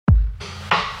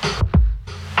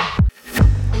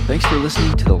Thanks for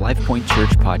listening to the LifePoint Church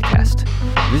podcast.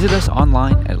 Visit us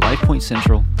online at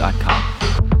lifepointcentral.com.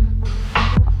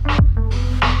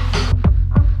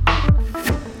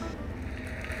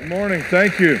 Good morning.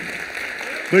 Thank you.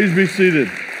 Please be seated.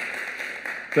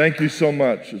 Thank you so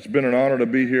much. It's been an honor to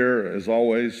be here, as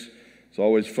always. It's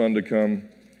always fun to come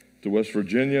to West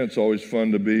Virginia. It's always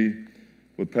fun to be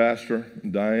with Pastor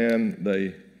and Diane.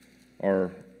 They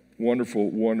are wonderful,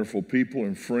 wonderful people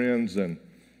and friends, and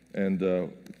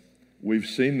we've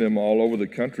seen them all over the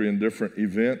country in different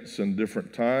events and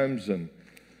different times, in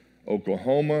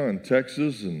Oklahoma and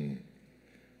Texas and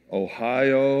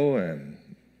Ohio and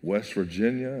West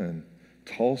Virginia and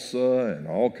Tulsa and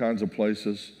all kinds of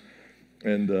places.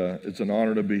 And it's an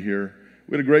honor to be here.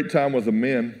 We had a great time with the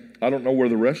men. I don't know where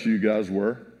the rest of you guys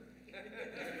were.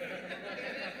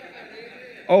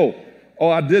 Oh,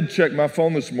 I did check my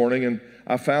phone this morning, and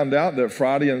I found out that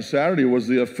Friday and Saturday was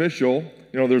the official,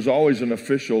 there's always an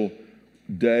official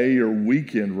day or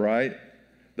weekend, right?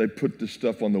 They put this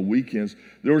stuff on the weekends.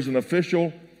 There was an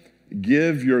official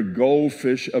Give Your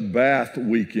Goldfish a Bath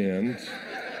weekend.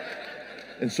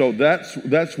 And so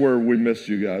that's where we missed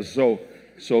you guys. So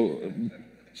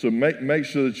make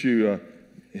sure that you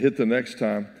hit the next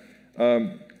time.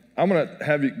 I'm going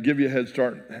to give you a head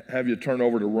start, have you turn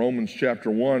over to Romans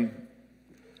chapter 1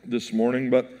 this morning.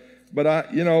 But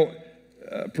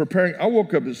preparing, I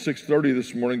woke up at 6:30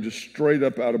 this morning, just straight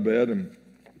up out of bed, and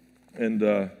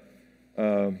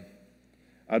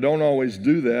I don't always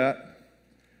do that.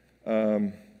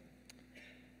 But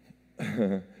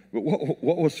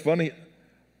what was funny,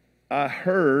 I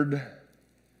heard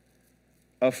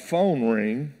a phone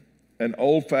ring, an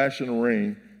old-fashioned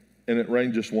ring, and it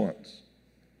rang just once.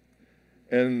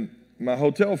 And my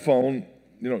hotel phone,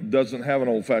 doesn't have an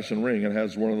old-fashioned ring. It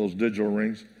has one of those digital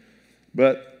rings.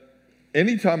 But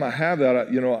anytime I have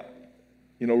that,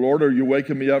 Lord, are you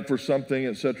waking me up for something,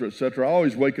 et cetera, et cetera? I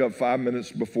always wake up 3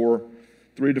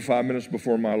 to 5 minutes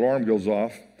before my alarm goes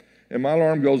off. And my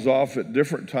alarm goes off at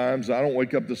different times. I don't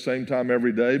wake up the same time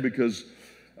every day because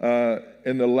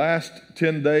in the last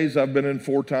 10 days, I've been in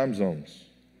 4 time zones.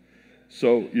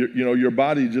 So, your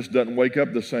body just doesn't wake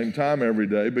up the same time every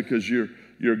day because you're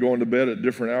going to bed at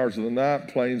different hours of the night.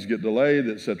 Planes get delayed,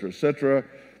 et cetera, et cetera.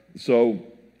 So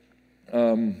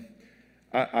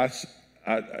I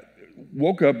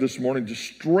woke up this morning just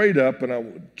straight up, and I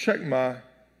checked my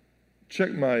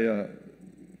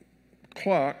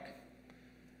clock,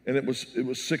 and it was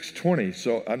 6:20.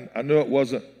 So I knew it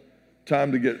wasn't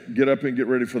time to get up and get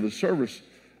ready for the service.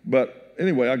 But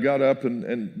anyway, I got up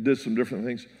and did some different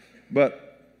things.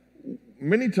 But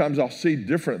many times I'll see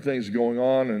different things going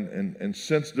on and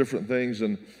sense different things.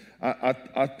 And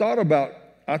I thought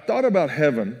about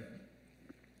heaven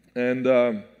and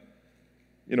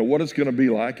what it's going to be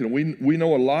like. And we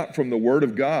know a lot from the Word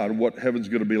of God what heaven's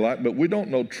going to be like, but we don't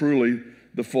know truly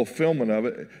the fulfillment of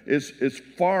it. It's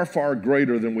far, far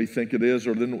greater than we think it is,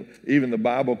 or than even the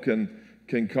Bible can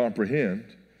comprehend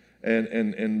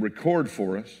and record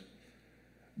for us.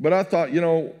 But I thought,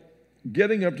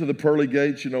 getting up to the pearly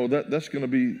gates, that's going to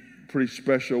be pretty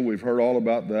special. We've heard all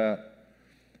about that,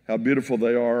 how beautiful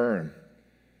they are. And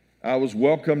I was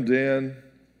welcomed in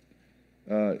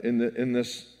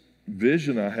this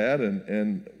vision I had,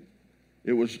 and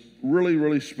it was really,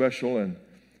 really special. And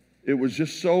it was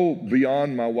just so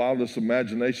beyond my wildest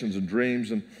imaginations and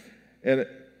dreams. And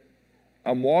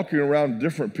I'm walking around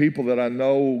different people that I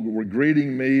know were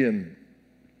greeting me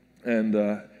and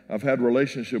I've had a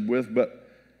relationship with, but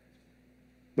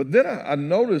then I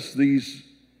noticed these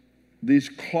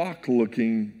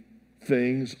clock-looking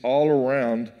things all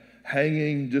around,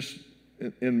 hanging just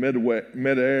in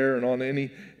midair and on any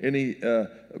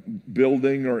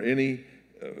building or any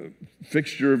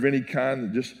fixture of any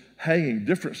kind, just hanging,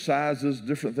 different sizes,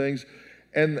 different things,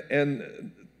 and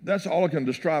that's all I can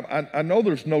describe. I know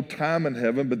there's no time in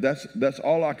heaven, but that's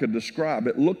all I could describe.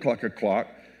 It looked like a clock,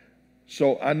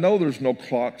 so I know there's no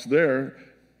clocks there,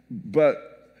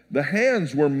 but the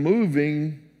hands were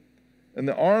moving and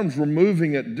the arms were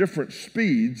moving at different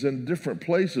speeds and different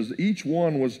places. Each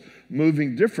one was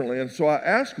moving differently. And so I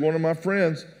asked one of my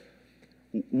friends,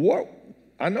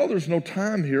 I know there's no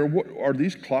time here. What are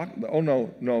these clocks? Oh,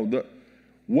 no.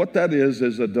 What that is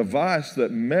a device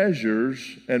that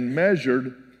measures and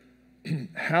measured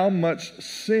how much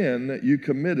sin you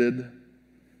committed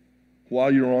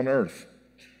while you're on earth.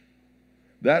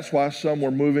 That's why some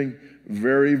were moving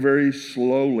very, very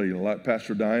slowly, like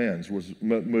Pastor Diane's was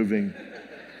moving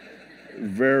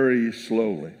very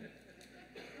slowly.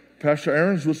 Pastor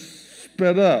Aaron's was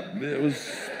sped up. It was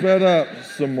sped up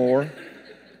some more.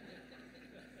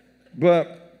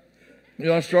 But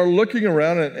I started looking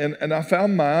around and I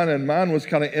found mine, and mine was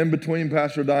kind of in between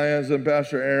Pastor Diane's and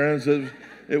Pastor Aaron's.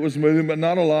 It was moving, but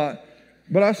not a lot.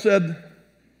 But I said,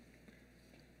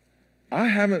 I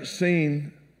haven't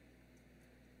seen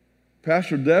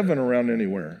Pastor Devin around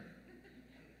anywhere.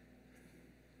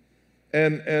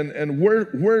 And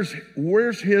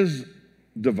where's his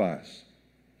device?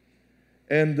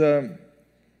 And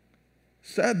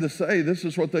sad to say, this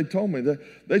is what they told me.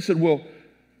 They said, well,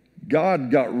 God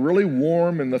got really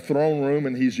warm in the throne room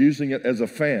and he's using it as a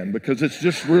fan because it's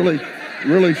just really,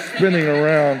 really spinning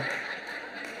around.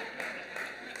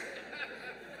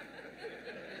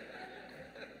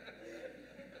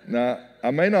 Now,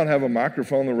 I may not have a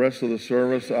microphone the rest of the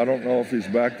service. I don't know if he's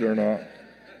back there or not.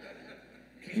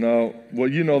 No, well,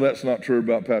 you know that's not true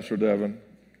about Pastor Devin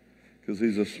because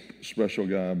he's a special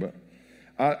guy. But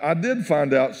I did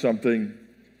find out something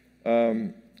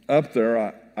up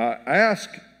there. I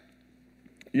asked,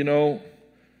 a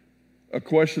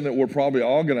question that we're probably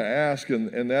all going to ask,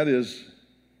 and that is,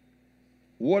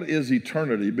 what is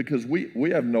eternity? Because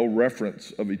we have no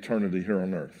reference of eternity here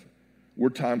on earth. We're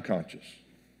time conscious.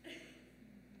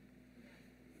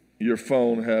 Your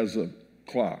phone has a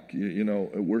clock.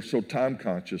 We're so time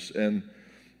conscious. And,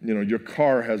 your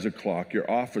car has a clock, your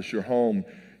office, your home,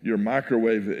 your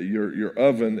microwave, your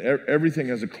oven, everything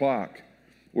has a clock.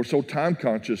 We're so time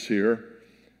conscious here.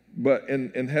 But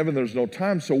in heaven, there's no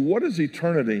time. So what is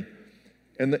eternity?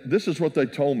 And this is what they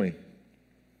told me.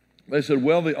 They said,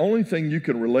 well, the only thing you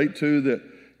can relate to that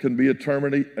can be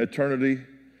eternity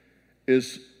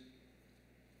is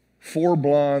 4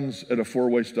 blondes at a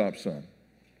 4-way stop sign.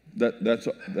 That's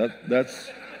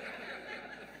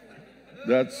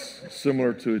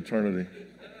similar to eternity.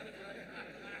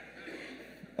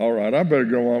 All right, I better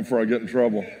go on before I get in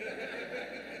trouble.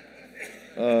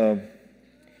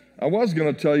 I was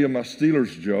going to tell you my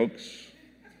Steelers jokes.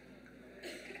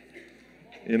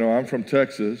 I'm from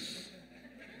Texas.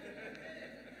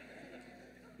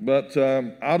 But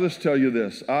I'll just tell you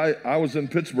this. I was in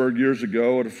Pittsburgh years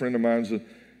ago at a friend of mine's.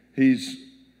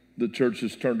 The church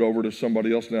has turned over to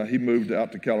somebody else now. He moved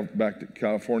out back to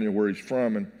California where he's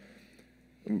from and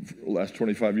the last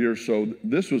 25 years. So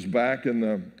this was back in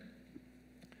the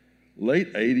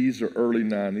late 80s or early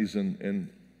 90s, and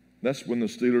that's when the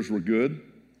Steelers were good.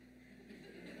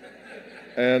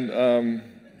 And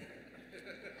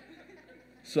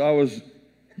so I was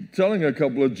telling a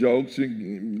couple of jokes.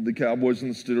 The Cowboys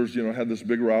and the Steelers, had this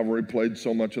big rivalry, played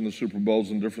so much in the Super Bowls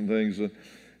and different things.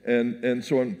 And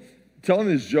so I'm telling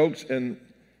these jokes, and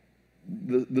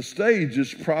the stage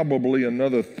is probably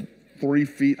another 3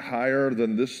 feet higher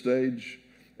than this stage,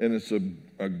 and it's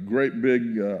a great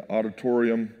big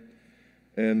auditorium.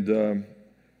 And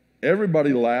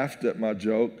everybody laughed at my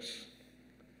jokes.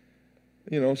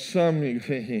 Some,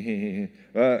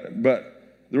 but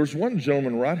there was one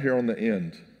gentleman right here on the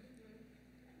end,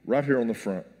 right here on the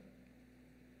front.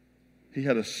 He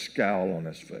had a scowl on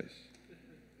his face.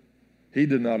 He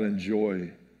did not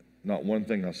enjoy not one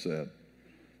thing I said.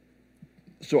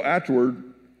 So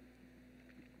afterward,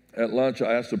 at lunch,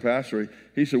 I asked the pastor.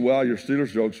 He said, well, your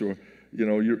Steelers jokes were,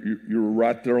 you're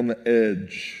right there on the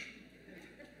edge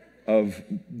of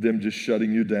them just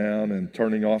shutting you down and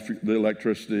turning off the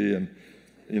electricity and,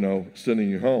 sending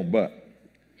you home. But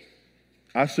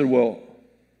I said, well,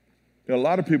 a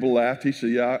lot of people laughed. He said,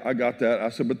 yeah, I got that. I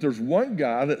said, but there's one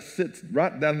guy that sits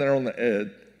right down there on the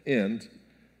end.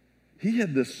 He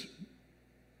had this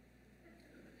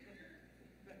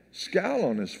scowl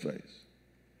on his face.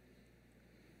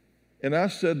 And I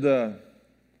said,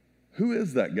 who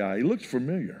is that guy? He looks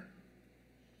familiar.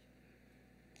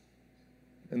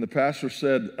 And the pastor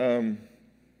said,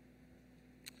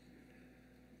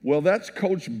 well, that's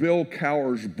Coach Bill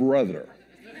Cowher's brother.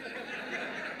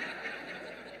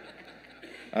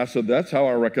 I said, that's how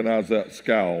I recognize that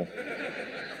scowl.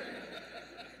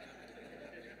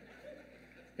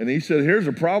 And he said, here's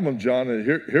the problem, John. And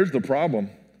here's the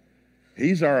problem.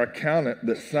 He's our accountant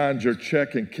that signs your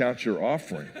check and counts your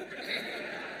offering.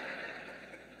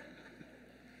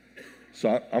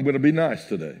 So I'm going to be nice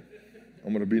today.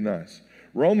 I'm going to be nice.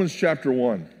 Romans chapter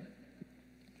 1.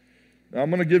 Now, I'm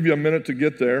going to give you a minute to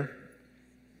get there.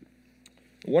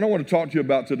 What I want to talk to you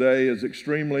about today is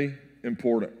extremely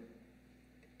important.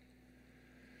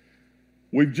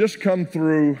 We've just come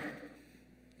through,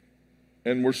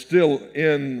 and we're still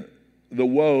in the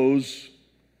woes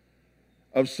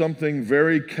of something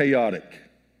very chaotic,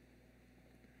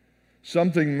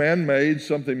 something man-made,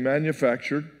 something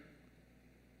manufactured,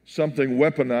 something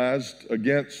weaponized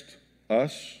against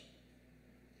us,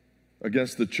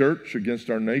 against the church, against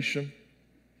our nation,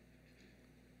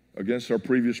 against our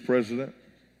previous president.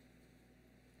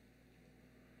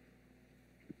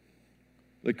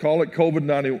 They call it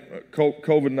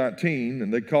COVID-19,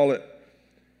 and they call it,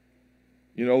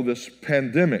 this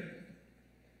pandemic.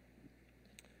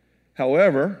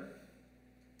 However,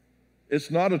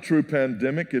 it's not a true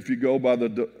pandemic if you go by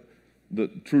the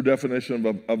true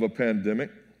definition of a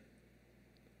pandemic.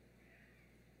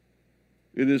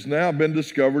 It has now been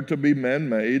discovered to be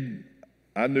man-made.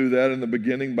 I knew that in the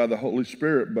beginning by the Holy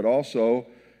Spirit, but also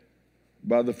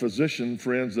by the physician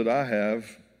friends that I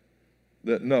have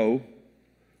that know,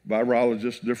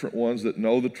 virologists, different ones that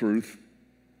know the truth,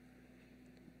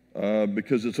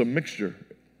 because it's a mixture.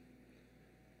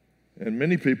 And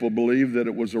many people believe that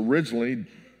it was originally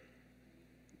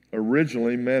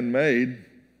man-made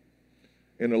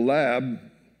in a lab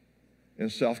in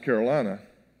South Carolina,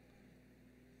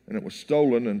 and it was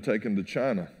stolen and taken to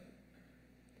China.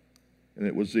 And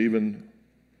it was even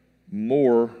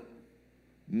more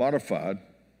modified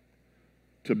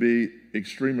to be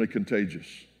extremely contagious.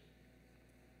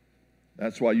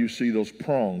 That's why you see those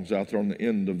prongs out there on the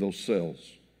end of those cells.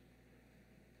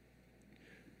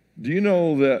 Do you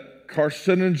know that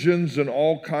carcinogens and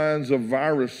all kinds of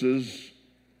viruses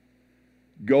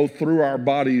go through our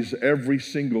bodies every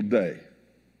single day?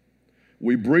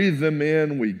 We breathe them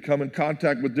in, we come in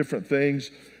contact with different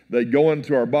things, they go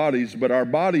into our bodies, but our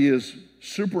body is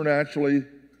supernaturally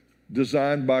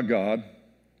designed by God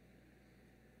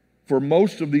for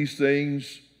most of these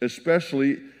things,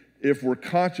 especially if we're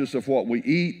conscious of what we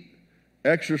eat,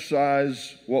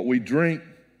 exercise, what we drink,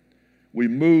 we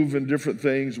move in different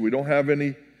things, we don't have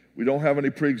any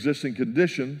pre-existing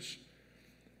conditions.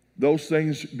 Those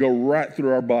things go right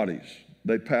through our bodies.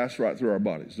 They pass right through our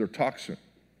bodies. They're toxic.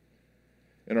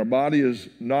 And our body is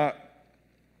not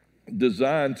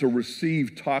designed to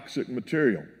receive toxic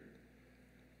material.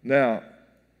 Now,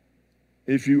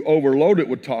 if you overload it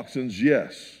with toxins,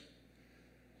 yes.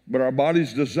 But our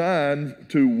body's designed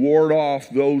to ward off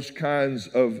those kinds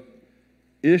of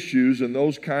issues and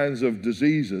those kinds of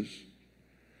diseases.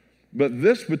 But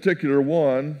this particular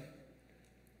one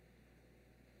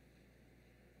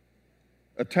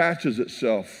attaches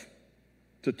itself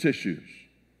to tissues.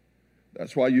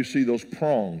 That's why you see those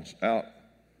prongs out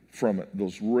from it,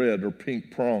 those red or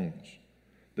pink prongs.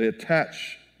 They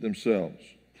attach themselves.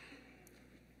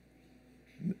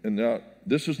 And now,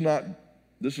 this is not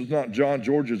John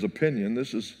George's opinion.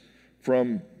 This is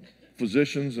from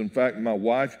physicians. In fact, my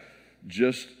wife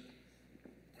just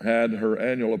had her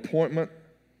annual appointment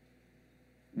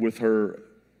with her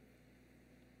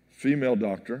female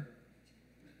doctor,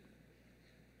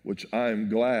 which I am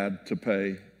glad to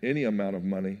pay any amount of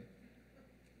money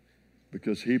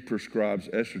because he prescribes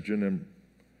estrogen and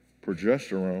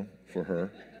progesterone for her.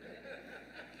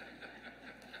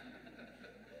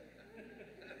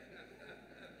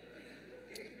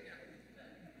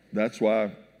 That's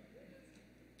why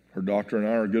her doctor and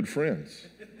I are good friends.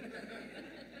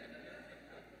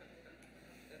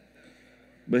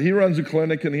 But he runs a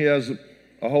clinic and he has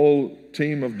a whole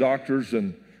team of doctors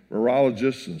and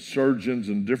neurologists and surgeons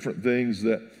and different things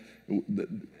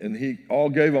and he all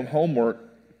gave them homework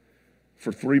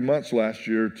for 3 months last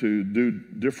year to do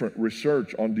different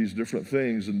research on these different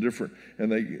things and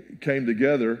they came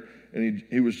together, and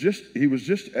he was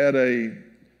just at a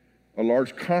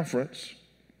large conference.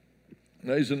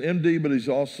 Now he's an MD, but he's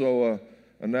also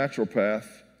a naturopath,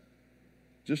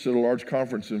 just at a large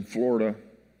conference in Florida,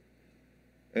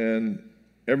 and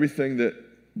everything that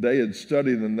they had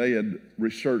studied and they had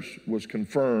researched was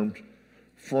confirmed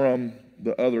from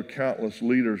the other countless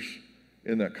leaders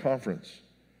in that conference.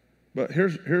 But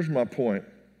here's my point.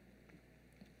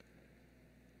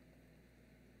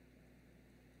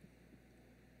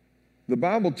 The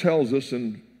Bible tells us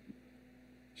in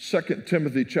 2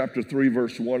 Timothy chapter 3,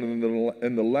 verse 1,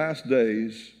 in the last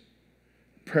days,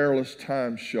 perilous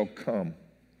times shall come.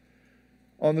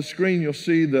 On the screen, you'll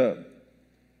see the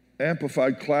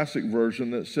Amplified Classic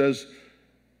version that says,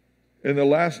 in the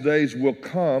last days will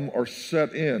come or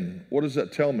set in. What does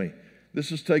that tell me?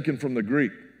 This is taken from the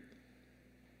Greek.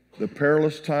 The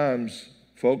perilous times,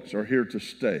 folks, are here to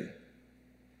stay.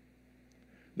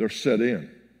 They're set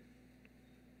in.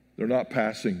 They're not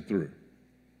passing through.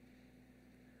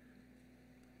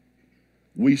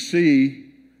 We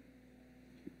see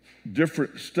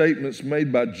different statements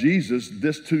made by Jesus.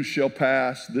 This too shall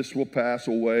pass. This will pass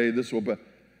away. This will pass.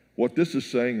 What this is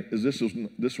saying is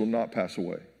this will not pass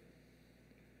away.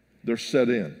 They're set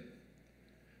in.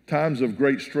 Times of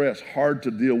great stress, hard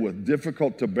to deal with,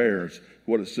 difficult to bear is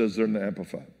what it says there in the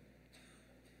Amplified.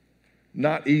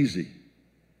 Not easy.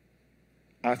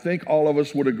 I think all of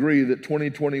us would agree that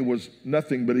 2020 was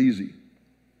nothing but easy.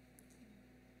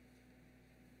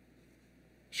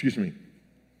 Excuse me,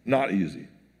 not easy.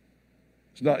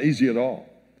 It's not easy at all.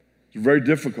 It's very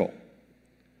difficult.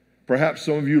 Perhaps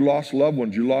some of you lost loved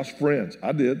ones. You lost friends.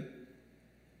 I did.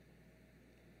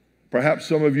 Perhaps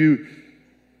some of you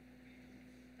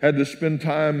had to spend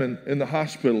time in the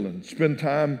hospital and spend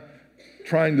time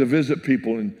trying to visit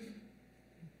people, and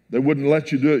they wouldn't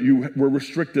let you do it. You were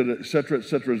restricted, et cetera, et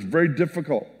cetera. It's very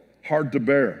difficult, hard to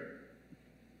bear.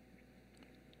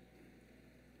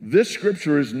 This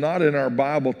scripture is not in our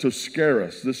Bible to scare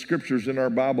us. This scripture is in our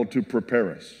Bible to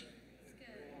prepare us.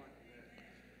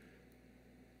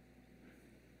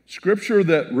 Scripture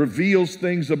that reveals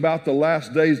things about the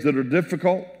last days that are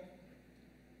difficult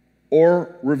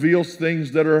or reveals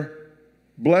things that are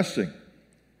blessing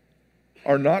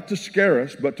are not to scare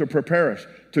us, but to prepare us,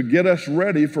 to get us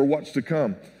ready for what's to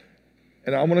come.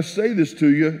 And I want to say this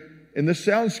to you, and this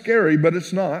sounds scary, but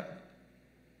it's not.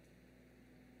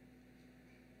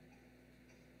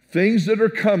 Things that are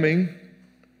coming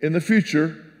in the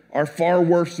future are far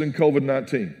worse than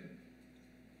COVID-19.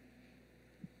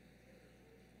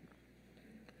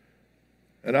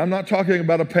 And I'm not talking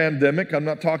about a pandemic. I'm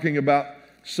not talking about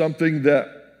something that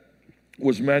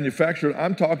was manufactured.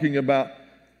 I'm talking about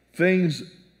things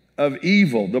of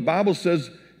evil. The Bible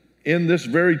says in this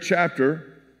very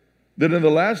chapter that in the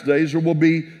last days there will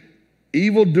be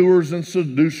evildoers and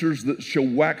seducers that shall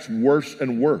wax worse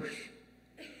and worse.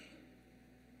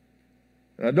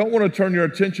 And I don't want to turn your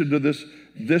attention to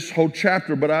this whole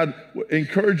chapter, but I'd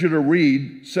encourage you to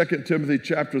read 2 Timothy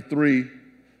chapter 3,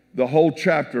 the whole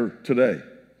chapter today.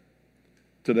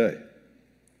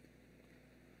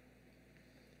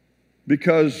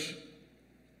 Because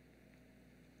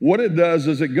what it does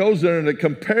is it goes in and it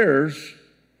compares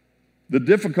the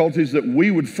difficulties that we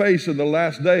would face in the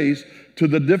last days to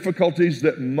the difficulties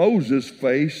that Moses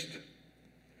faced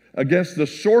against the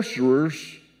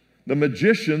sorcerers, the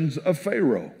magicians of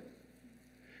Pharaoh.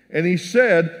 And he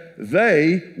said,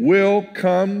 they will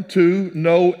come to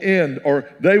no end, or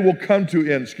they will come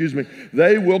to end,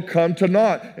 They will come to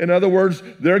naught. In other words,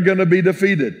 they're going to be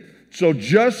defeated. So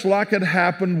just like it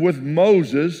happened with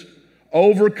Moses,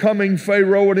 overcoming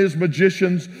Pharaoh and his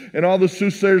magicians and all the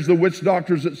soothsayers, the witch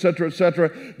doctors, et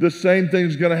cetera, the same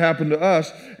thing's going to happen to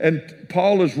us. And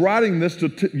Paul is writing this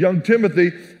to young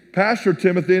Timothy, Pastor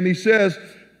Timothy, and he says,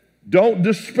 don't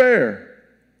despair.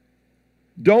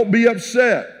 Don't be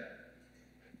upset.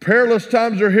 Perilous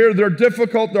times are here. They're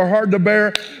difficult. They're hard to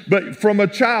bear. But from a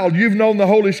child, you've known the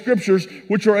Holy Scriptures,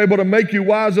 which are able to make you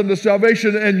wise unto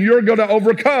salvation, and you're going to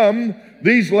overcome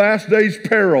these last days'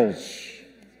 perils.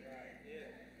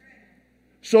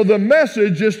 So the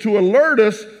message is to alert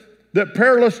us that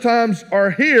perilous times are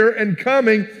here and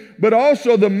coming, but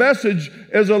also the message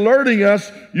is alerting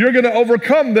us you're going to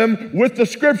overcome them with the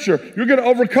Scripture. You're going to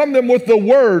overcome them with the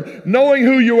Word, knowing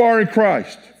who you are in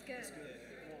Christ.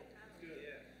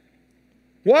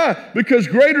 Why? Because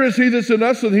greater is He that's in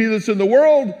us than he that's in the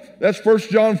world. That's 1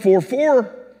 John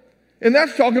 4:4. And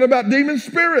that's talking about demon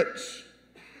spirits.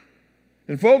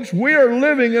 And folks, we are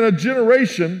living in a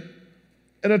generation,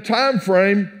 in a time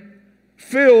frame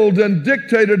filled and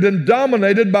dictated and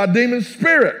dominated by demon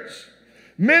spirits.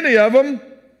 Many of them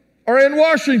are in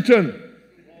Washington.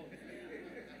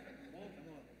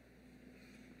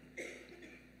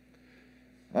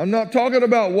 I'm not talking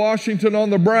about Washington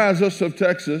on the Brazos of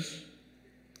Texas.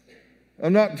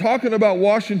 I'm not talking about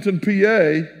Washington, PA.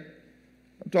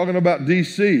 I'm talking about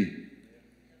D.C.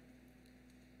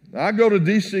 I go to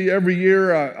D.C. every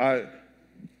year. I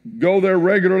go there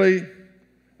regularly.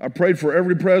 I prayed for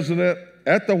every president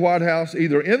at the White House,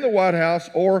 either in the White House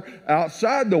or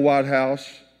outside the White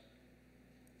House,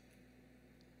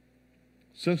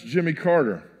 since Jimmy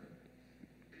Carter.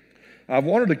 I've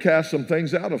wanted to cast some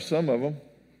things out of some of them.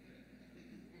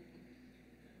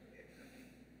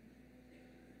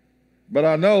 But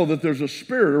I know that there's a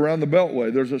spirit around the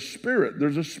Beltway. There's a spirit.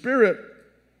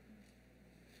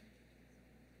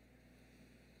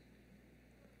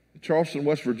 In Charleston,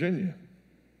 West Virginia.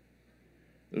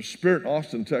 There's a spirit in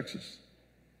Austin, Texas.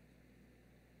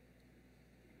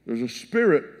 There's a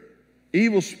spirit,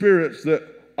 evil spirits that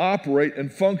operate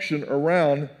and function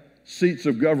around seats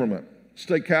of government,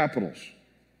 state capitals,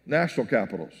 national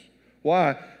capitals.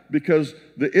 Why? Because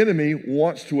the enemy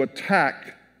wants to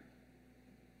attack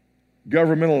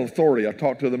governmental authority. I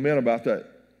talked to the men about that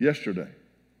yesterday.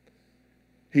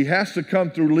 He has to come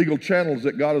through legal channels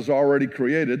that God has already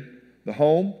created, the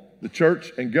home, the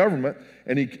church, and government,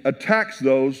 and he attacks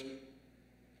those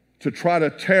to try to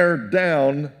tear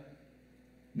down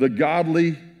the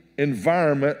godly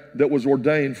environment that was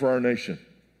ordained for our nation.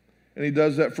 And he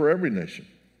does that for every nation.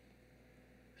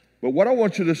 But what I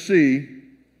want you to see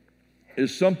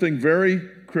is something very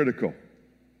critical.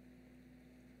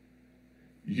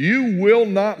 You will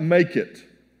not make it.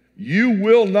 You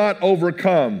will not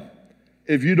overcome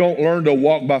if you don't learn to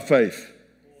walk by faith.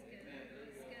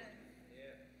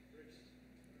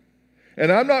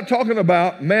 And I'm not talking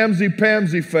about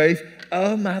mamsy-pamsy faith.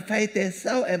 Oh, my faith is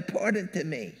so important to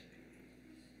me.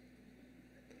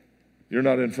 You're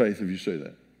not in faith if you say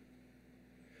that.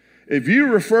 If you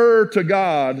refer to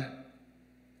God,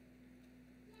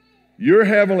 your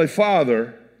heavenly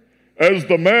Father, as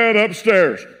the man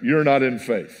upstairs, you're not in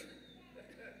faith.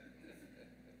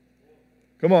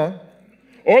 Come on.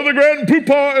 Or the grand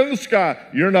poopah in the sky,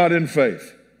 you're not in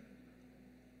faith.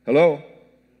 Hello?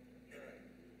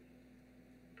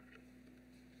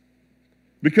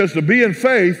 Because to be in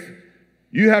faith,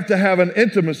 you have to have an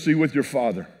intimacy with your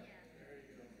Father.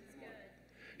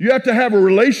 You have to have a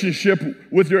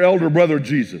relationship with your elder brother,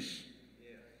 Jesus.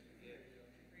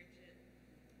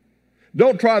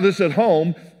 Don't try this at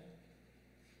home,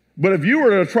 but if you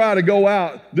were to try to go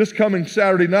out this coming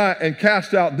Saturday night and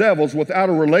cast out devils without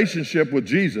a relationship with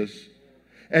Jesus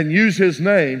and use his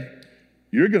name,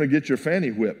 you're going to get your fanny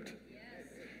whipped.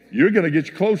 You're going to get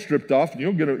your clothes stripped off, and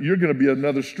you're going to be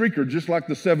another streaker, just like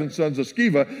the 7 sons of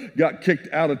Sceva got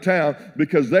kicked out of town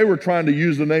because they were trying to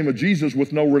use the name of Jesus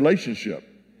with no relationship.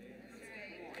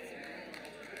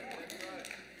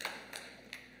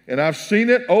 And I've seen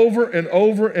it over and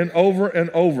over and over and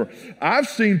over. I've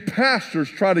seen pastors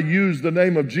try to use the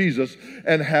name of Jesus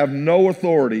and have no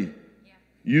authority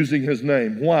using his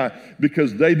name. Why?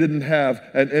 Because they didn't have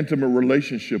an intimate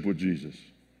relationship with Jesus.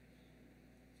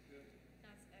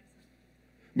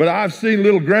 But I've seen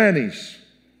little grannies,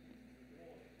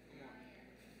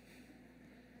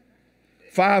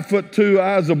 5'2",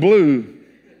 eyes of blue,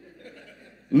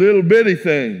 little bitty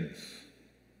things,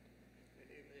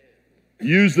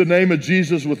 use the name of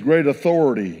Jesus with great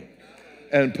authority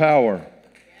and power.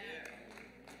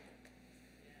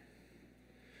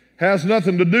 Has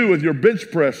nothing to do with your bench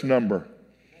press number.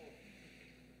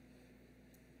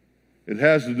 It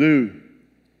has to do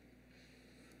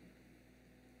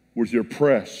with your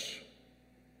press.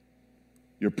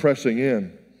 You're pressing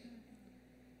in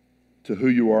to who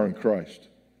you are in Christ.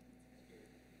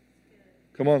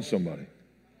 Come on, somebody.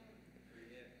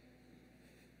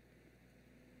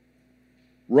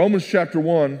 Romans chapter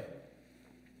 1,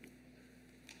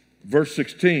 verse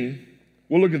 16.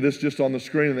 We'll look at this just on the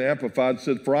screen in the Amplified. It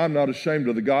said, "For I'm not ashamed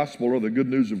of the gospel or the good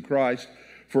news of Christ,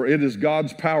 for it is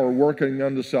God's power working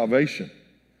unto salvation."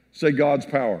 Say God's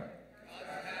power.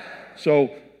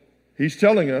 So he's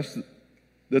telling us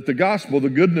that the gospel, the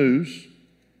good news,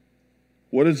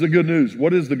 what is the good news?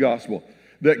 What is the gospel?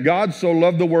 That God so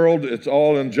loved the world, it's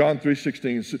all in John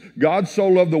 3:16. God so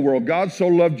loved the world, God so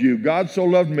loved you, God so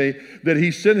loved me, that he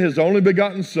sent his only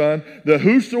begotten Son, that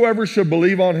whosoever should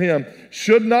believe on him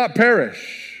should not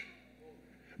perish,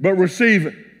 but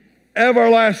receive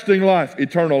everlasting life,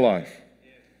 eternal life.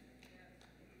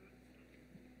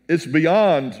 It's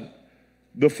beyond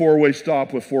the 4-way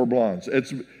stop with 4 blondes.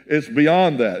 It's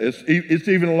beyond that. It's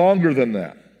even longer than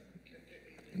that.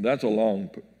 That's a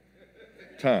long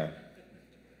time.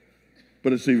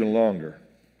 But it's even longer.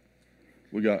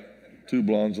 We got 2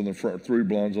 blondes on the front, 3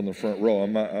 blondes on the front row.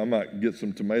 I might get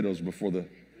some tomatoes before the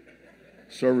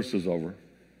service is over.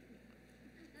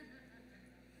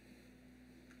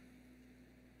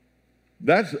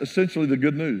 That's essentially the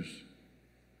good news.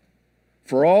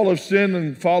 For all have sinned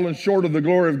and fallen short of the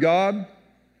glory of God.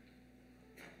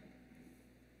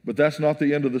 But that's not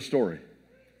the end of the story.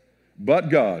 But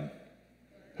God,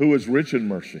 who is rich in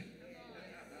mercy.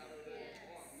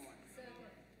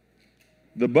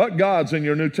 The but gods in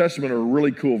your New Testament are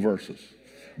really cool verses.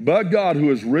 But God,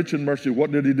 who is rich in mercy, what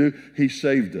did he do? He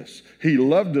saved us. He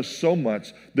loved us so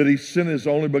much that he sent his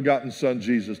only begotten Son,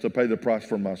 Jesus, to pay the price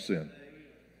for my sin.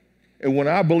 And when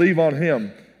I believe on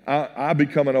him, I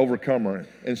become an overcomer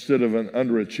instead of an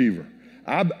underachiever.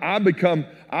 I become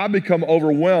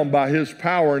overwhelmed by his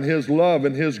power and his love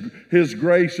and his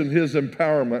grace and his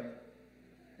empowerment.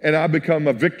 And I become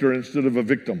a victor instead of a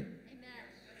victim.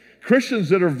 Christians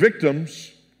that are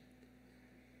victims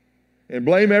and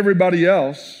blame everybody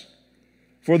else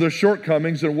for their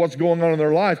shortcomings and what's going on in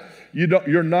their life,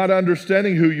 you're not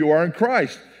understanding who you are in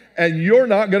Christ. And you're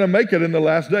not going to make it in the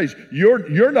last days.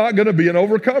 You're not going to be an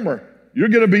overcomer. You're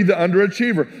going to be the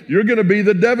underachiever. You're going to be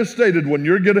the devastated one.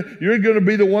 You're going to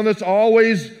be the one that's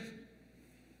always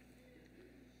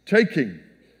taking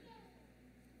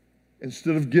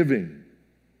instead of giving.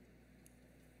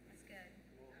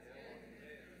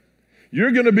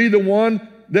 You're going to be the one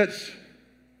that's,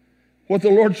 what the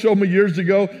Lord showed me years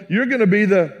ago, you're going to be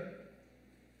the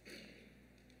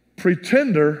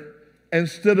pretender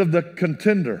instead of the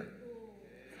contender.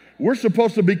 We're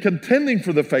supposed to be contending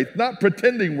for the faith, not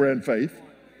pretending we're in faith.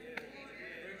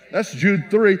 That's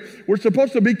Jude 3. We're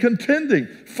supposed to be contending,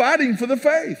 fighting for the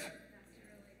faith.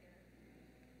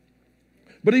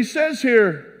 But he says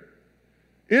here,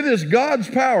 it is God's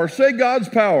power. Say God's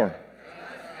power.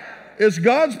 It's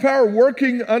God's power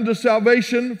working unto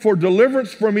salvation for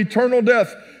deliverance from eternal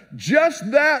death. Just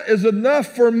that is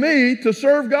enough for me to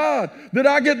serve God, that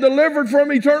I get delivered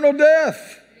from eternal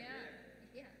death.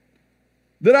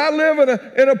 That I live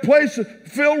in a place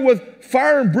filled with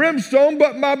fire and brimstone,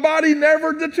 but my body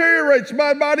never deteriorates.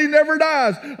 My body never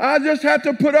dies. I just have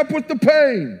to put up with the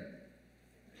pain.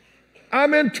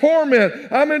 I'm in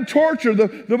torment. I'm in torture.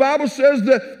 The Bible says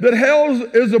that hell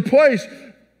is a place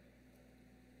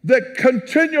that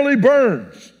continually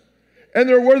burns. And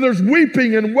where there's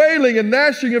weeping and wailing and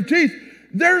gnashing of teeth.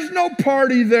 There's no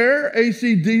party there,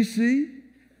 AC/DC.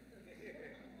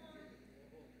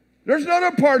 There's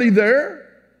not a party there.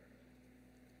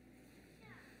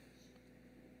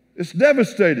 It's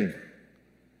devastating.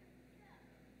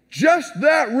 Just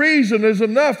that reason is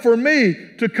enough for me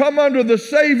to come under the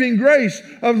saving grace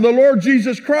of the Lord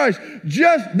Jesus Christ.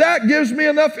 Just that gives me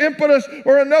enough impetus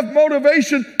or enough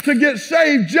motivation to get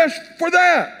saved just for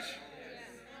that.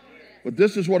 But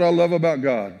this is what I love about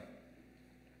God.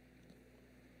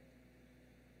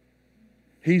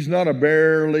 He's not a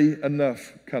barely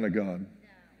enough kind of God.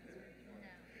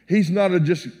 He's not a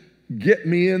just get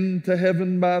me into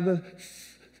heaven by the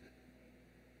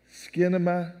skin of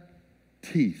my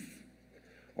teeth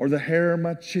or the hair of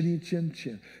my chinny chin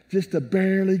chin, just to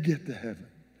barely get to heaven.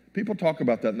 People talk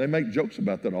about that and they make jokes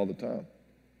about that all the time.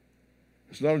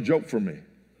 It's not a joke for me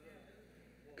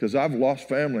because I've lost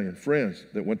family and friends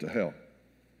that went to hell.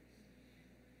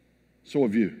 So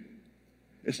have you.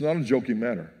 It's not a joking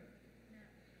matter.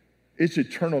 It's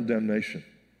eternal damnation.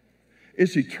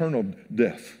 It's eternal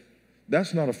death.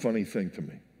 That's not a funny thing to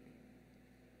me.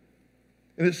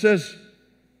 And it says,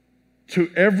 to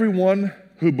everyone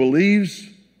who believes,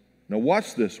 now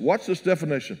watch this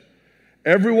definition.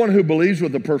 Everyone who believes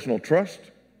with a personal trust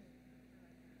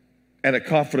and a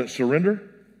confident surrender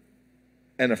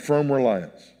and a firm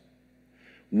reliance.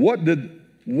 What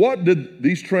did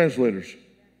these translators,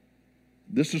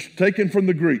 this is taken from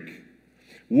the Greek,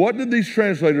 what did these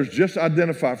translators just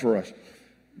identify for us?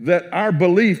 That our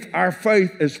belief, our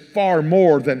faith is far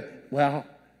more than, well,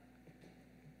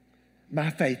 my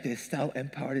faith is so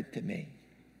important to me.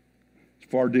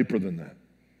 It's far deeper than that.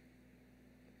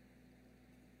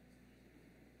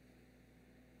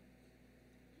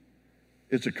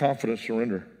 It's a confident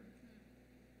surrender.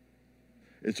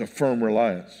 It's a firm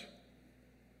reliance.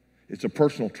 It's a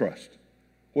personal trust.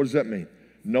 What does that mean?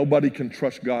 Nobody can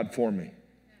trust God for me.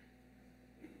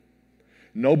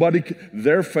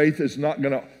 Their faith is not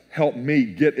going to help me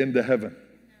get into heaven.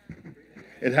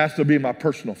 It has to be my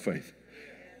personal faith.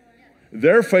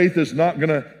 Their faith is not going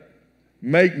to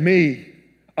make me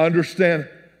understand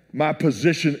my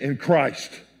position in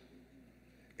Christ.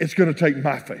 It's going to take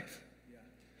my faith.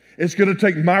 It's going to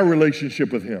take my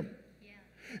relationship with Him.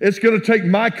 It's going to take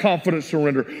my confident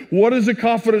surrender. What is a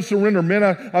confident surrender?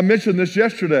 Man, I mentioned this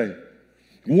yesterday.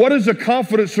 What is a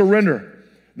confident surrender?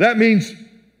 That means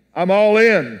I'm all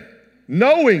in,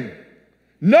 knowing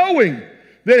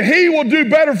that He will do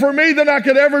better for me than I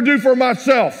could ever do for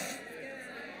myself.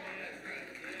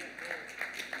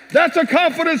 That's a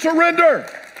confident surrender,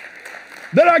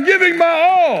 that I'm giving my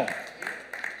all.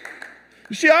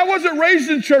 You see, I wasn't raised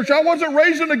in church. I wasn't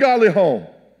raised in a godly home.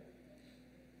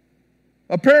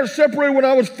 My parents separated when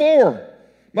I was 4.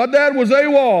 My dad was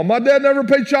AWOL. My dad never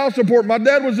paid child support. My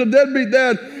dad was a deadbeat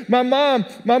dad. My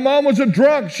mom was a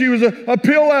drunk. She was a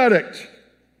pill addict.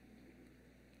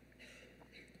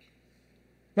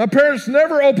 My parents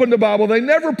never opened the Bible. They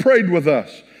never prayed with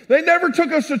us. They never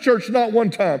took us to church, not one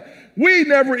time. We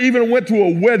never even went to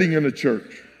a wedding in a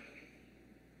church.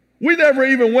 We never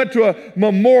even went to a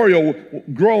memorial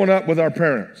growing up with our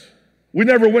parents. We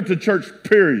never went to church,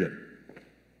 period.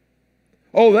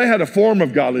 Oh, they had a form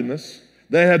of godliness.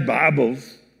 They had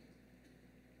Bibles.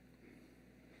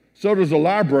 So does a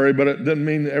library, but it doesn't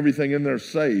mean everything in there is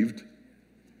saved.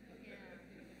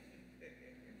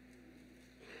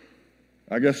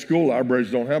 I guess school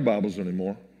libraries don't have Bibles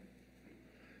anymore.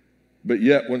 But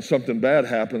yet, when something bad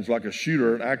happens, like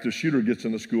an active shooter gets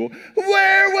into school,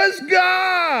 where was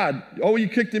God? Oh, you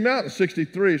kicked him out in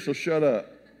 63, so shut up.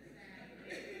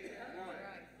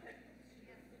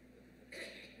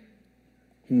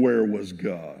 Where was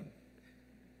God?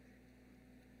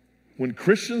 When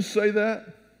Christians say that,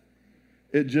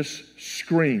 it just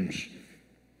screams,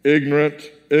 ignorant,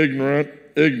 ignorant,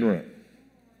 ignorant.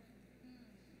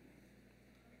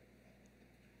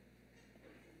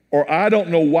 Or I don't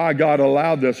know why God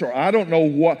allowed this, or I don't know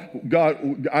what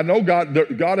God, I know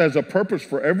God has a purpose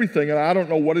for everything, and I don't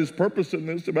know what his purpose in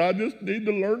this, but I just need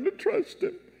to learn to trust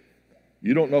him.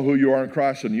 You don't know who you are in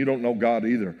Christ, and you don't know God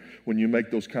either when you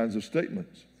make those kinds of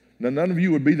statements. Now, none of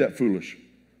you would be that foolish,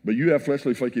 but you have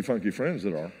fleshly, flaky, funky friends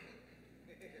that are.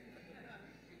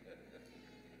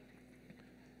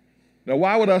 Now,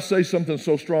 why would I say something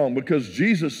so strong? Because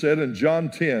Jesus said in John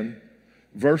 10,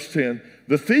 verse 10,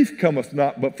 the thief cometh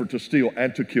not but for to steal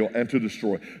and to kill and to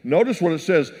destroy. Notice what it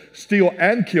says, steal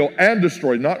and kill and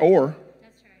destroy, not or.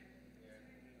 That's right.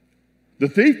 The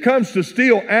thief comes to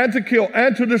steal and to kill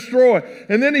and to destroy.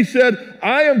 And then he said,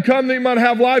 I am come that you might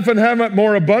have life and have it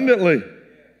more abundantly.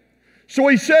 So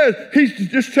he says, he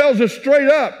just tells us straight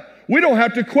up, we don't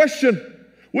have to question.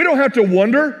 We don't have to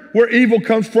wonder where evil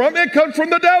comes from. It comes from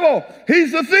the devil.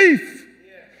 He's the thief.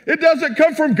 It doesn't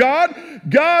come from God.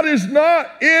 God is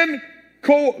not in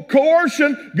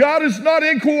coercion. God is not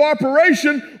in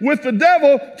cooperation with the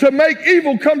devil to make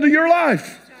evil come to your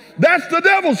life. That's the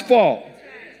devil's fault.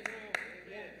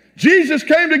 Jesus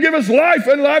came to give us life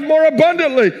and life more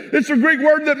abundantly. It's a Greek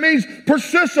word that means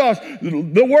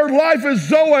persistos. The word life is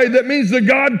zoe, that means the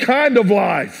God kind of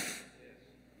life.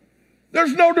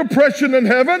 There's no depression in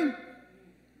heaven.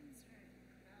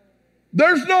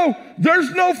 There's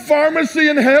no pharmacy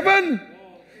in heaven.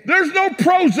 There's no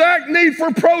Prozac need for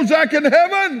Prozac in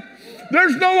heaven.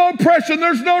 There's no oppression.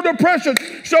 There's no depression.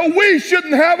 So we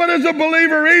shouldn't have it as a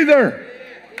believer either.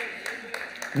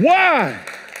 Why?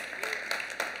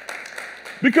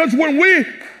 Because when we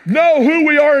know who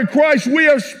we are in Christ, we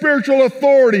have spiritual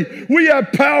authority. We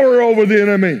have power over the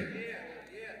enemy.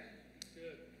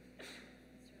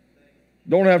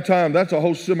 Don't have time. That's a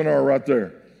whole seminar right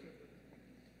there.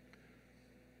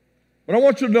 But I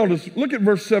want you to notice, look at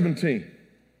verse 17.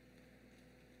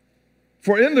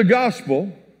 For in the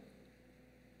gospel,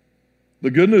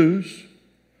 the good news,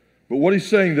 but what he's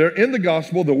saying there, in the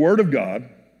gospel, the word of God,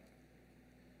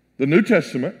 the New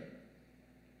Testament,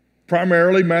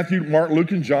 primarily Matthew, Mark,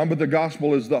 Luke, and John, but the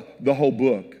gospel is the whole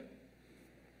book.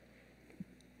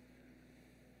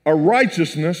 A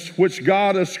righteousness which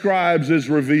God ascribes is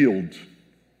revealed.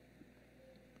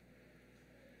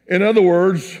 In other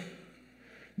words,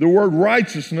 the word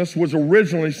righteousness was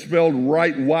originally spelled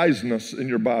right wiseness in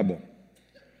your Bible.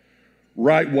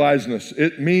 Right wiseness.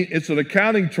 It's an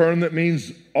accounting term that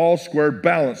means all square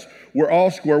balance. We're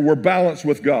all square. We're balanced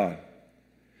with God.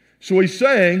 So he's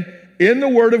saying, in the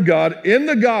Word of God, in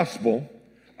the gospel,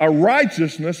 a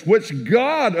righteousness which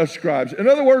God ascribes. In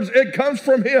other words, it comes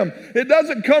from him. It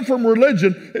doesn't come from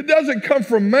religion. It doesn't come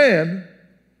from man.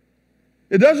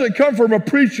 It doesn't come from a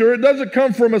preacher. It doesn't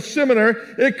come from a seminary.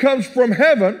 It comes from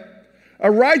heaven. A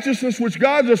righteousness which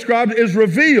God described is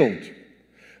revealed,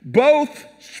 both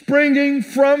springing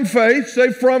from faith,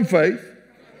 say from faith,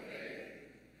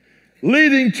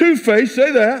 leading to faith,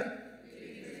 say that,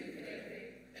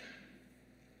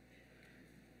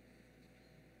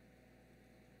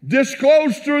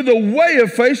 disclosed through the way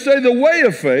of faith, say the way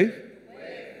of faith,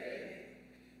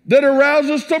 that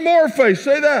arouses to more faith,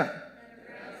 say that.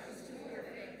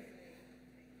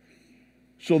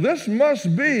 So this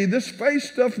faith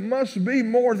stuff must be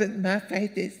more than my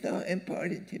faith is so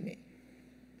important to me.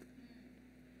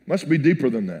 Must be deeper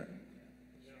than that.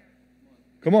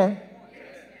 Come on.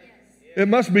 It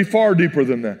must be far deeper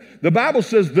than that. The Bible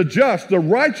says the just, the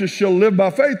righteous shall live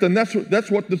by faith, and that's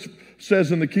what this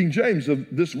says in the King James of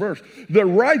this verse. The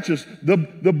righteous,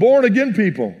 the born again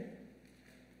people,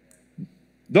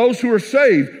 those who are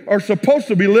saved are supposed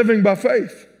to be living by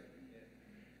faith.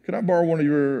 Can I borrow one of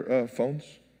your phones?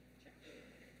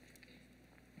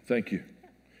 Thank you.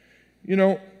 You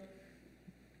know,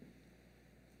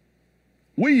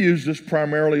 we use this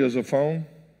primarily as a phone,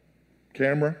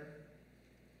 camera,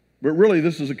 but really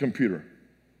this is a computer.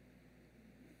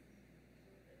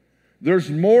 There's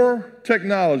more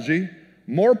technology,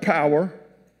 more power,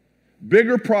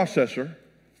 bigger processor,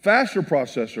 faster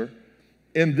processor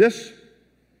in this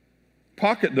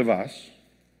pocket device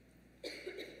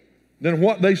than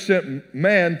what they sent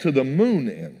man to the moon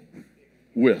in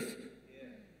with.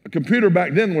 A computer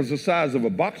back then was the size of a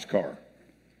boxcar.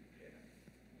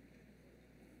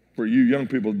 For you young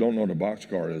people who don't know what a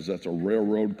boxcar is, that's a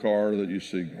railroad car that you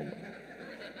see.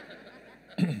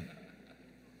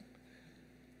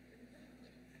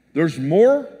 There's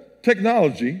more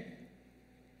technology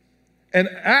and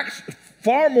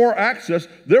far more access.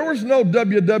 There was no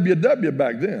www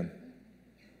back then.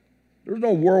 There was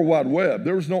no World Wide Web.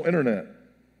 There was no internet.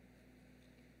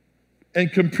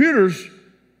 And computers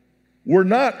were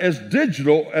not as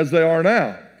digital as they are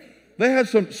now. They had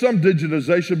some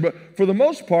digitization, but for the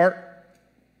most part,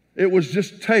 It was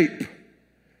just tape.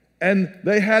 And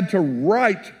they had to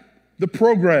write the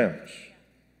programs.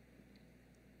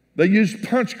 They used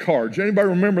punch cards. Anybody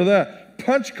remember that?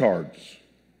 Punch cards.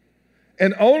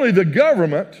 And only the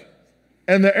government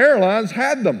and the airlines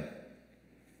had them.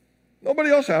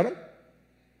 Nobody else had them.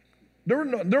 There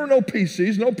were no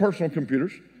PCs, no personal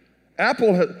computers.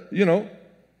 Apple had,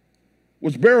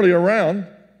 was barely around,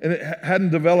 and it hadn't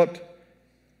developed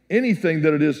anything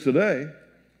that it is today.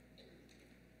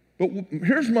 But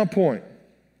here's my point.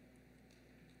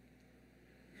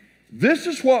 This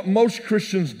is what most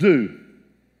Christians do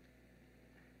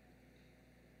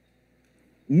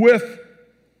with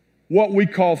what we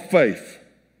call faith.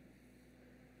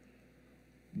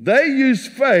 They use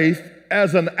faith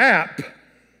as an app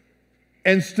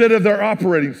instead of their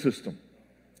operating system.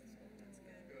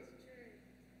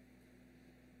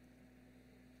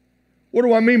 What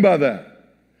do I mean by that?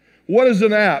 What is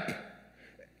an app?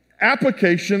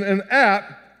 Application, an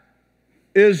app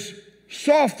is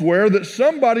software that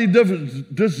somebody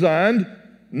designed,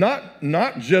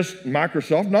 not just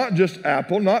Microsoft, not just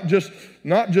Apple, not just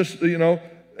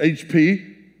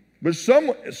HP, but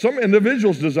some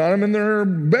individuals design them in their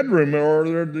bedroom,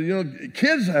 or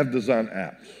kids have designed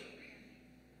apps.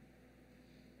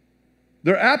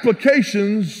 They're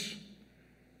applications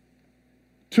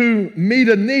to meet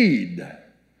a need.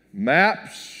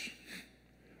 Maps,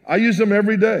 I use them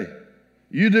every day.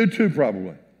 You do too,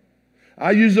 probably.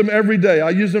 I use them every day.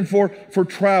 I use them for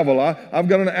travel. I've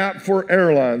got an app for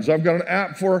airlines. I've got an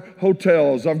app for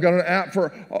hotels. I've got an app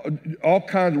for all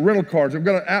kinds of rental cars. I've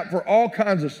got an app for all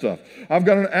kinds of stuff. I've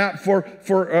got an app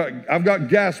I've got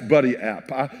Gas Buddy app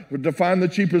to find the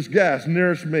cheapest gas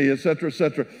nearest me, et cetera,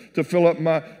 to fill up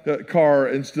my car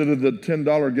instead of the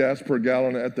 $10 gas per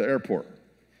gallon at the airport.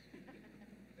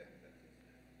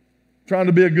 Trying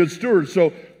to be a good steward.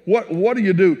 So what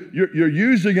do? You're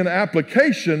using an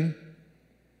application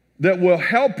that will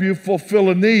help you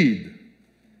fulfill a need.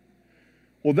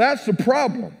 Well, that's the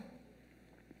problem.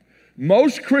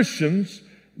 Most Christians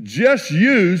just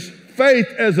use faith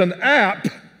as an app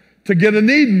to get a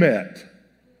need met.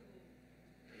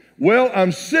 Well,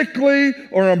 I'm sickly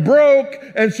or I'm broke,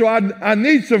 and so I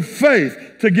need some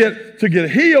faith to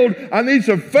get healed. I need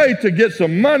some faith to get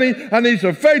some money. I need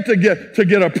some faith to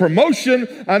get a promotion.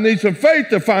 I need some faith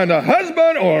to find a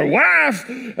husband or a wife.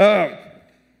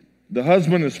 The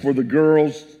husband is for the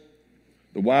girls.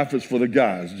 The wife is for the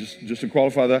guys, just to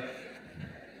qualify that.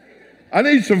 I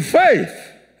need some faith.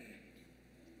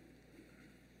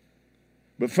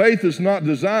 But faith is not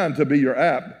designed to be your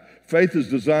app. Faith is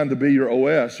designed to be your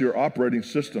OS, your operating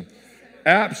system.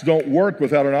 Apps don't work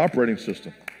without an operating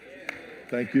system.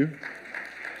 Thank you.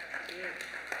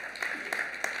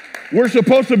 We're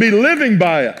supposed to be living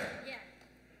by it,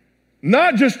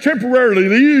 not just temporarily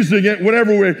using it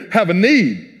whenever we have a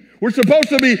need. We're supposed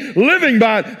to be living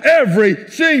by it every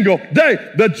single day.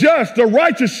 The just, the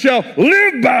righteous shall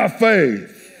live by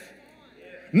faith.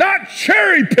 Not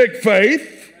cherry pick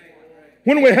faith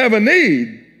when we have a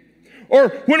need. Or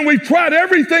when we've tried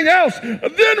everything else, then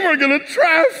we're going to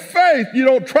try faith. You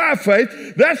don't try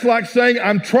faith. That's like saying,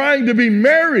 I'm trying to be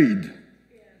married.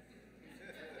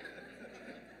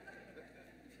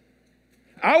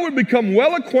 I would become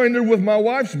well acquainted with my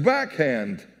wife's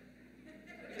backhand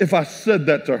if I said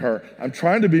that to her. I'm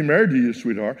trying to be married to you,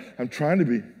 sweetheart. I'm trying to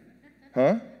be,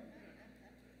 huh?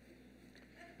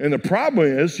 And the problem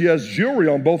is she has jewelry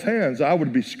on both hands. I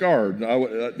would be scarred.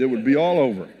 It would be all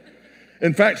over.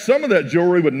 In fact, some of that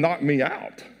jewelry would knock me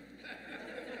out.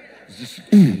 It's just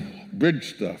big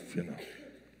stuff,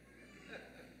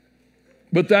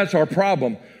 But that's our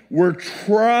problem. We're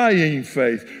trying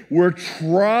faith. We're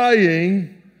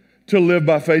trying to live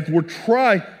by faith. We're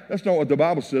trying. That's not what the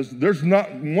Bible says. There's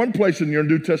not one place in your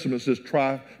New Testament that says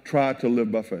try to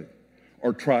live by faith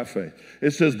or try faith. It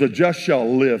says the just shall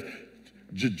live.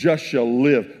 The just shall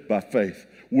live by faith.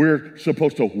 We're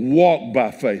supposed to walk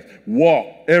by faith. Walk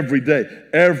every day,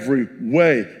 every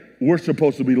way. We're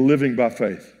supposed to be living by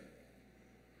faith.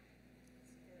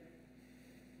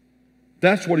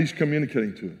 That's what he's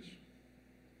communicating to us.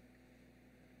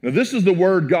 Now, this is the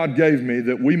word God gave me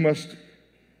that we must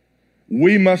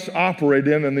operate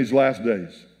in these last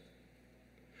days.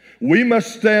 We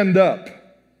must stand up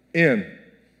in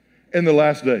the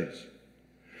last days.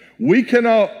 We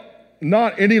cannot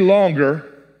not any longer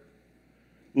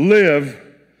live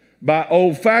by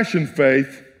old-fashioned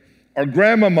faith or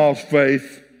grandmama's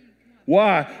faith.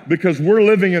 Why? Because we're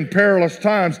living in perilous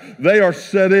times. They are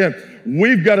set in.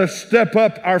 We've got to step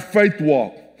up our faith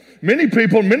walk. Many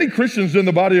people, many Christians in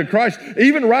the body of Christ,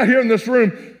 even right here in this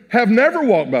room, have never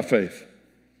walked by faith.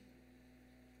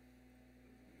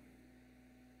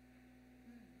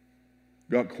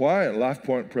 Got quiet, Life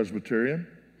Point Presbyterian.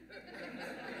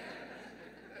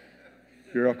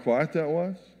 Hear how quiet that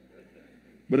was?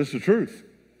 But it's the truth.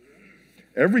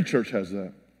 Every church has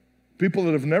that. People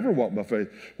that have never walked by faith.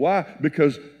 Why?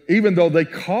 Because even though they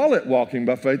call it walking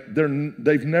by faith,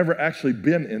 they've never actually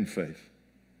been in faith.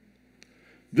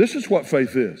 This is what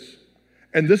faith is.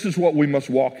 And this is what we must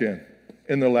walk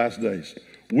in the last days.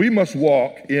 We must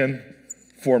walk in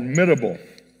formidable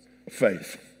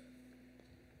faith.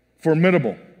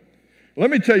 Formidable.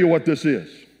 Let me tell you what this is.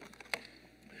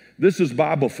 This is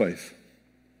Bible faith.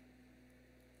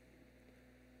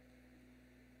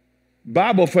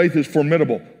 Bible faith is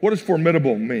formidable. What does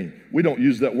formidable mean? We don't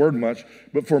use that word much,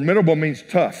 but formidable means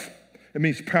tough. It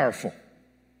means powerful.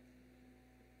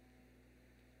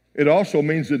 It also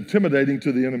means intimidating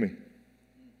to the enemy.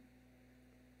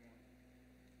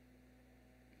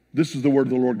 This is the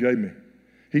word the Lord gave me.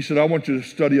 He said, I want you to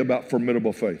study about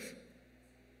formidable faith.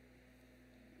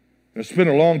 And it's been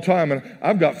a long time, and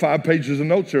I've got 5 pages of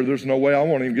notes here. There's no way I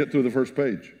won't even get through the first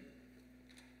page.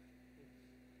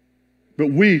 But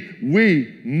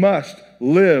we must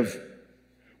live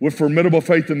with formidable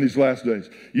faith in these last days.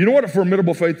 You know what a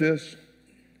formidable faith is?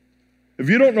 If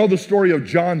you don't know the story of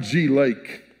John G.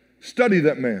 Lake, study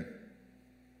that man.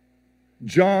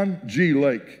 John G.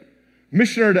 Lake,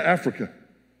 missionary to Africa.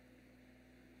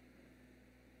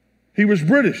 He was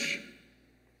British.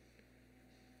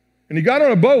 And he got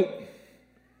on a boat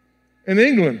in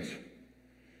England.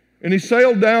 And he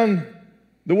sailed down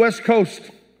the west coast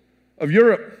of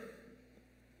Europe.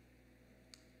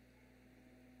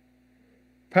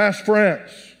 Past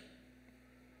France,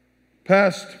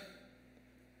 past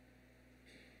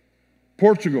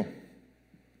Portugal,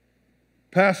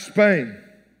 past Spain,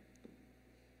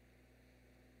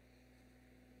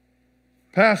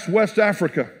 past West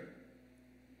Africa,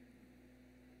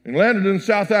 and landed in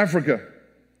South Africa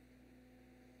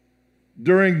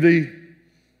during the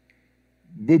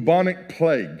bubonic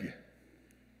plague.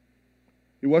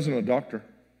 He wasn't a doctor.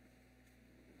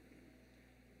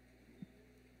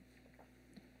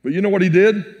 But you know what he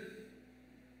did?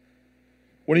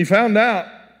 When he found out,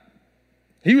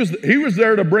 he was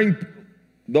there to bring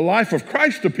the life of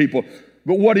Christ to people.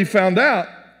 But what he found out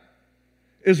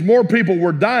is more people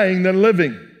were dying than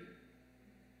living.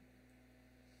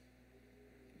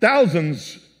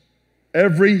 Thousands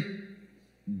every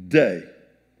day.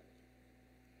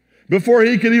 Before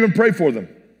he could even pray for them.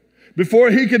 Before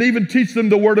he could even teach them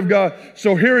the Word of God.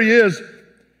 So here he is.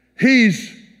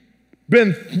 He's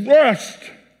been thrust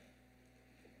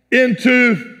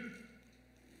into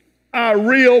a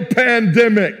real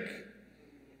pandemic.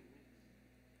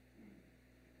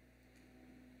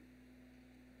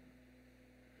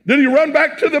 Did he run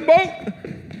back to the boat?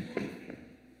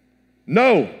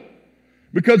 No,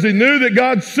 because he knew that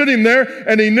God's sitting there,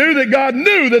 and he knew that God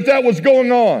knew that that was going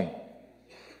on.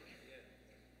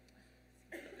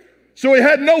 So he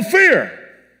had no fear.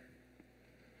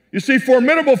 You see,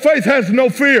 formidable faith has no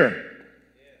fear.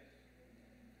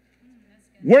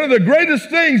 One of the greatest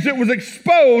things that was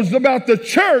exposed about the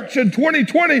church in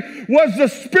 2020 was the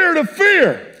spirit of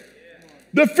fear,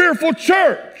 the fearful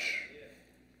church.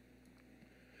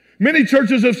 Many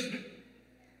churches have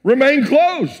remained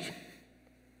closed.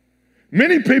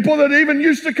 Many people that even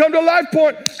used to come to Life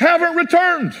Point haven't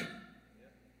returned.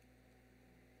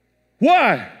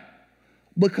 Why?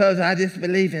 Because I just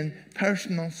believe in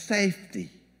personal safety.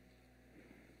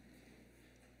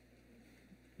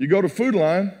 You go to Food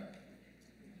Line,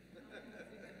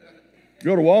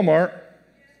 go to Walmart,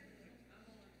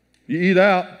 you eat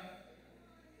out,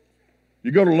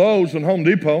 you go to Lowe's and Home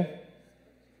Depot.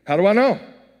 How do I know?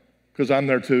 Because I'm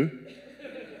there too.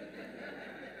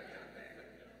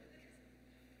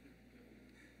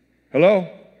 Hello?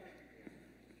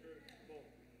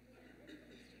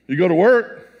 You go to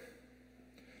work.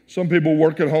 Some people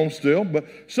work at home still, but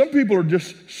some people are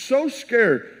just so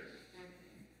scared,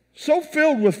 so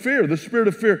filled with fear, the spirit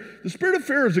of fear. The spirit of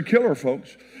fear is a killer,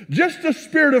 folks. Just the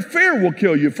spirit of fear will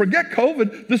kill you. Forget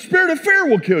COVID. The spirit of fear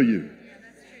will kill you.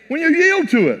 When you yield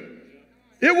to it,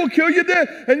 it will kill you dead.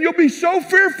 And you'll be so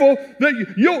fearful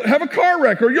that you'll have a car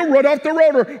wreck, or you'll run off the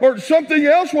road, or something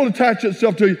else will attach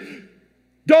itself to you.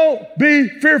 Don't be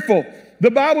fearful.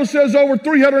 The Bible says over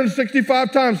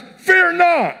 365 times, fear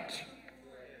not.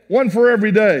 One for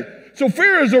every day. So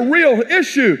fear is a real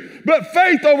issue, but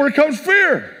faith overcomes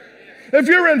fear. If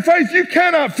you're in faith, you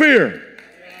cannot fear.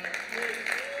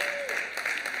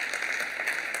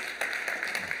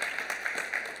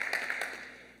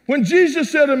 When Jesus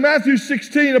said in Matthew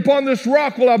 16, upon this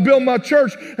rock will I build my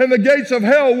church, and the gates of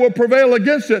hell will prevail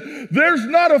against it, there's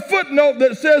not a footnote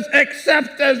that says,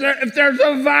 except if there's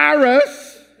a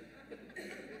virus.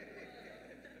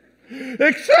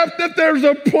 except that there's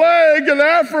a plague in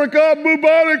Africa, a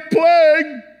bubonic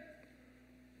plague.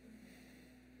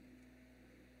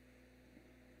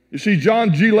 You see,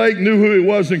 John G. Lake knew who he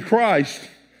was in Christ,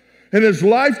 and his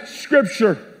life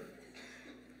scripture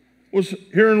was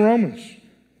here in Romans.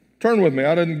 Turn with me.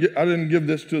 I didn't give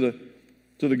this to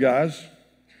the guys.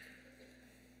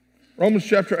 Romans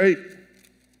chapter 8.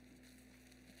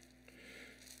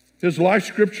 His life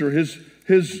scripture,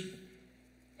 his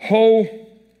whole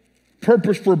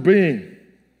purpose for being.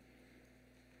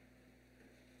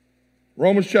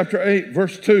 Romans chapter 8,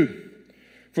 verse 2.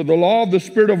 For the law of the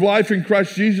Spirit of life in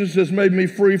Christ Jesus has made me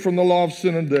free from the law of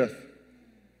sin and death.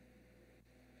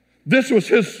 This was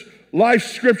his life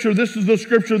scripture. This is the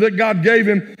scripture that God gave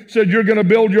him. Said, you're going to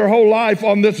build your whole life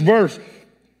on this verse.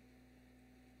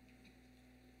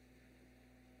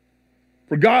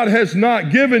 For God has not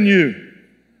given you.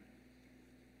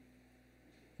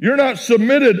 You're not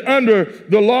submitted under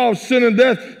the law of sin and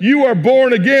death. You are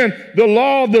born again. The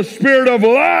law of the Spirit of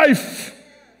life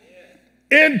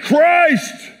in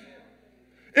Christ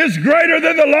is greater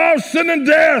than the law of sin and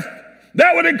death.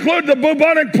 That would include the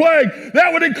bubonic plague.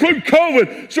 That would include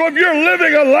COVID. So if you're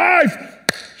living a life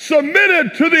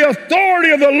submitted to the authority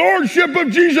of the Lordship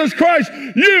of Jesus Christ,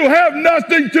 you have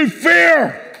nothing to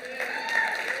fear.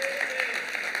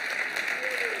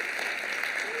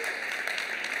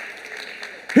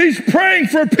 He's praying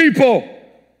for people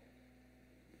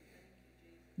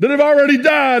that have already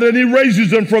died, and he raises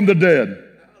them from the dead.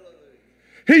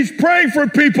 He's praying for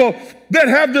people that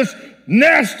have this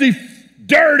nasty,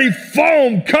 dirty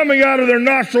foam coming out of their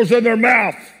nostrils and their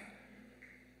mouth.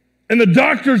 And the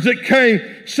doctors that came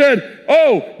said,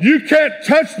 oh, you can't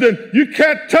touch them. You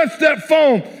can't touch that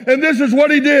foam. And this is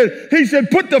what he did. He said,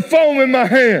 put the foam in my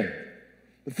hand.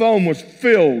 The foam was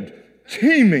filled,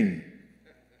 teeming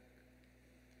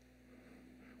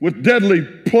with deadly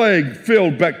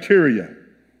plague-filled bacteria.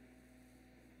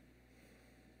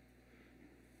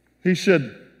 He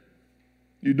said,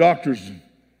 you doctors,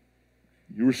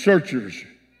 you researchers,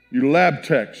 you lab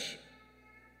techs,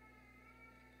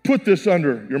 put this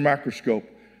under your microscope.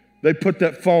 They put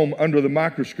that foam under the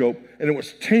microscope, and it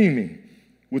was teeming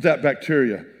with that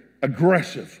bacteria,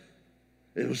 aggressive.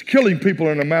 It was killing people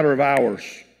in a matter of hours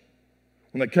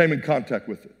when they came in contact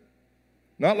with it.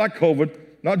 Not like COVID,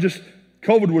 not just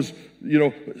COVID was,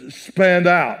 spanned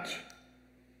out.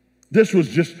 This was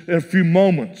just in a few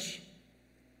moments.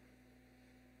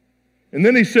 And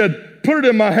then he said, put it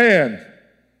in my hand.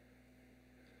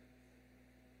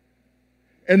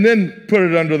 And then put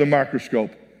it under the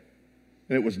microscope.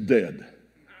 And it was dead.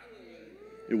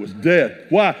 It was dead.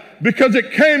 Why? Because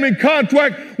it came in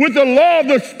contact with the law of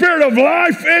the Spirit of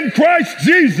life in Christ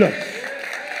Jesus.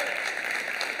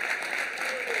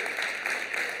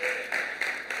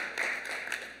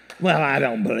 Well, I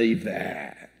don't believe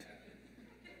that.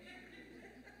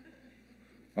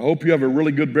 I hope you have a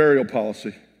really good burial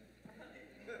policy.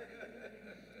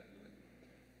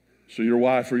 So your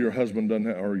wife or your husband doesn't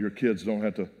have, or your kids don't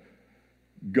have to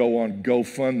go on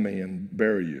GoFundMe and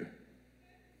bury you.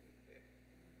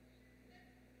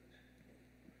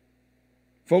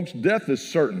 Folks, death is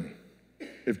certain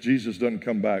if Jesus doesn't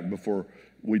come back before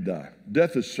we die.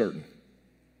 Death is certain.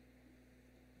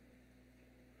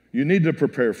 You need to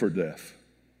prepare for death.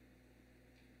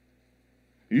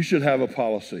 You should have a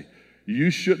policy. You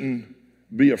shouldn't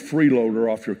be a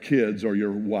freeloader off your kids or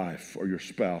your wife or your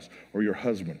spouse or your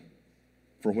husband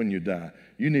for when you die.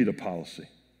 You need a policy.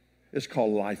 It's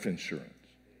called life insurance.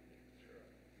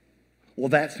 Well,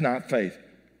 that's not faith.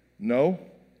 No.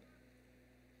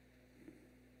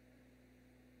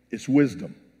 It's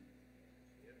wisdom.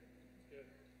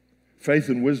 Faith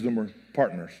and wisdom are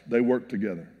partners. They work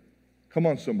together. Come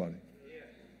on, somebody.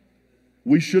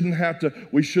 We shouldn't have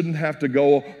to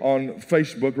go on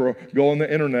Facebook or go on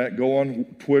the internet, go on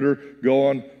Twitter, go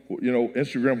on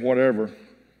Instagram, whatever.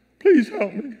 Please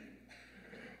help me.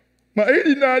 My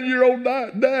 89-year-old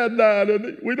dad died,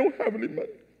 and we don't have any money.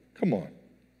 Come on.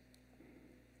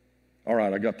 All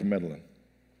right, I got the meddling.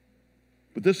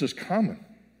 But this is common.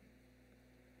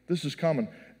 This is common.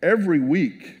 Every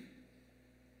week,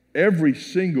 every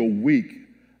single week,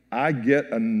 I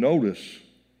get a notice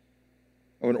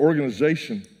of an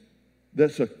organization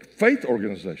that's a faith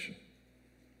organization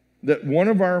that one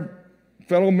of our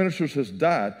fellow ministers has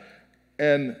died,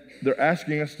 and they're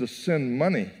asking us to send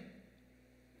money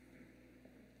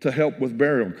to help with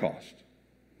burial costs.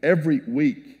 Every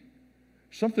week.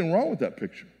 Something wrong with that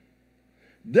picture.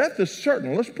 Death is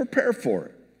certain. Let's prepare for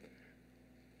it.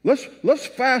 Let's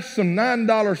fast some $9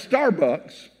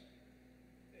 Starbucks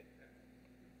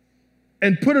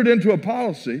and put it into a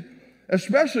policy,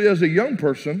 especially as a young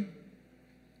person.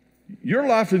 Your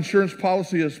life insurance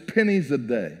policy is pennies a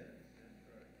day.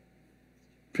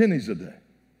 Pennies a day.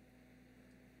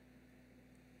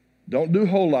 Don't do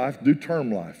whole life, do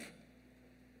term life.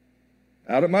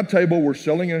 Out at my table, we're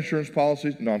selling insurance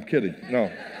policies. No, I'm kidding.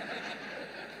 No.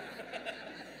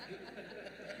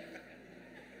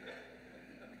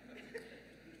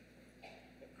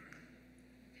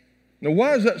 Now,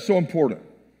 why is that so important?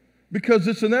 Because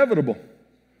it's inevitable.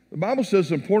 The Bible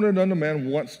says, appointed unto man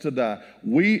once to die.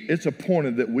 It's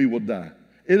appointed that we will die.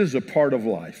 It is a part of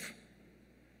life.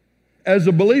 As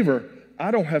a believer,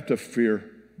 I don't have to fear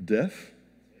death.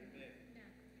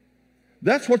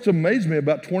 That's what's amazed me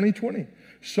about 2020.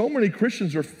 So many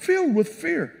Christians are filled with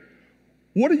fear.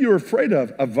 What are you afraid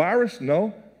of? A virus?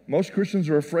 No. Most Christians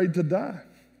are afraid to die.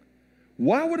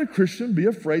 Why would a Christian be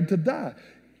afraid to die?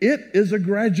 It is a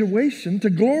graduation to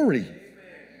glory.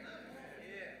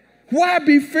 Why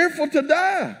be fearful to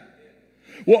die?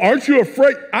 Well, aren't you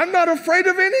afraid? I'm not afraid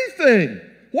of anything.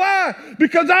 Why?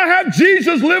 Because I have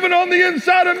Jesus living on the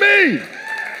inside of me.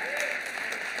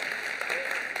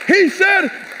 He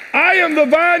said, I am the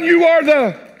vine, you are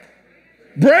the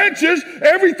branches.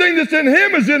 Everything that's in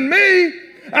him is in me.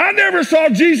 I never saw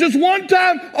Jesus one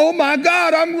time, oh my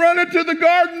God, I'm running to the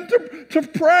garden to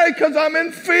pray because I'm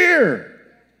in fear.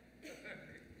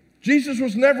 Jesus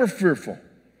was never fearful.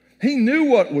 He knew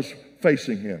what was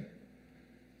facing him.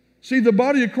 See, the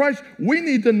body of Christ, we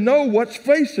need to know what's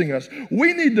facing us.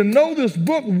 We need to know this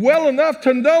book well enough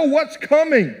to know what's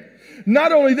coming.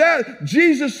 Not only that,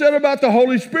 Jesus said about the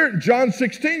Holy Spirit, John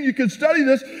 16, you can study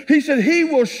this. He said, he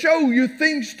will show you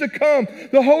things to come.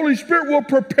 The Holy Spirit will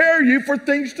prepare you for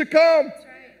things to come. That's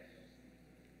right.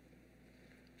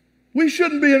 We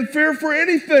shouldn't be in fear for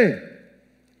anything.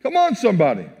 Come on,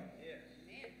 somebody.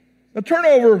 Now turn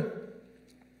over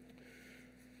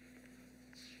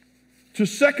to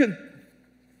 2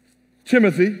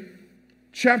 Timothy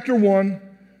chapter 1,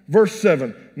 verse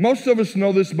 7. Most of us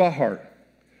know this by heart.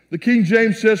 The King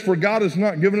James says, for God has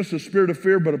not given us a spirit of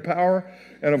fear, but of power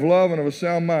and of love and of a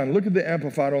sound mind. Look at the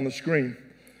Amplified on the screen.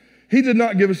 He did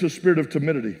not give us a spirit of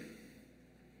timidity.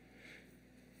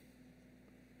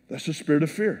 That's the spirit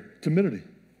of fear, timidity.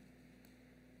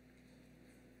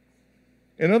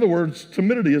 In other words,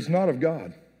 timidity is not of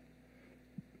God.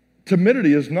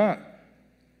 Timidity is not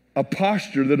a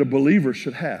posture that a believer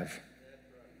should have.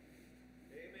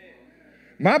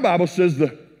 My Bible says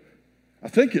I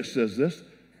think it says this,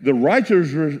 the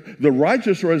righteous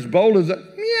are as bold as a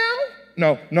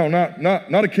meow. No,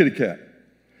 not a kitty cat.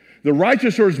 The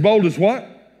righteous are as bold as what?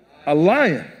 A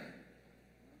lion.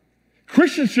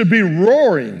 Christians should be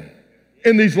roaring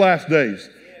in these last days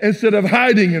instead of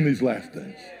hiding in these last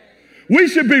days. We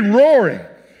should be roaring.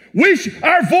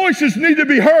 Our voices need to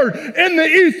be heard in the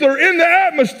ether, in the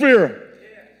atmosphere,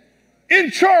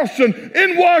 in Charleston,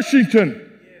 in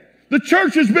Washington. The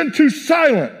church has been too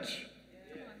silent.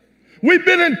 We've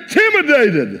been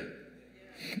intimidated.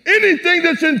 Anything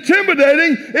that's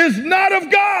intimidating is not of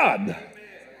God.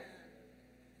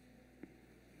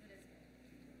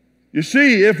 You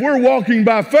see, if we're walking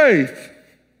by faith,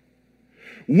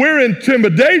 we're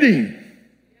intimidating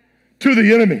to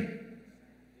the enemy.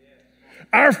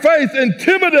 Our faith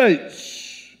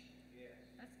intimidates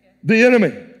the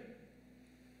enemy.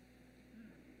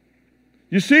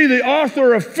 You see, the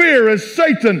author of fear is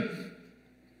Satan.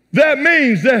 That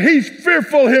means that he's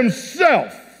fearful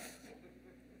himself.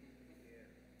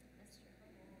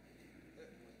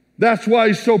 That's why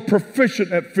he's so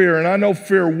proficient at fear, and I know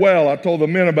fear well. I told the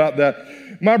men about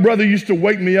that. My brother used to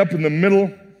wake me up in the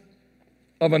middle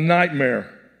of a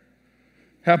nightmare.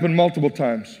 Happened multiple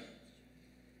times.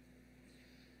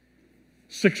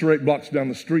 6 or 8 blocks down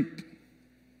the street.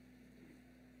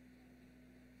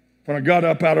 When I got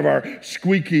up out of our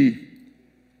squeaky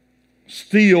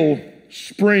steel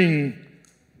spring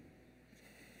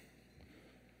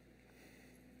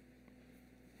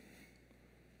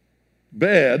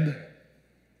bed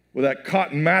with that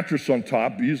cotton mattress on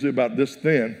top, usually about this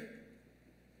thin.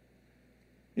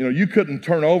 You know, you couldn't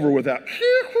turn over without.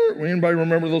 Anybody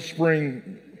remember those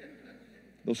spring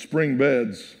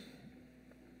beds?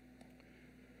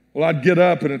 Well, I'd get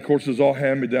up, and of course, it was all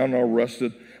hand-me-down and all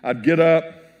rusted. I'd get up.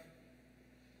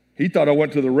 He thought I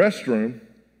went to the restroom.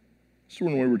 This is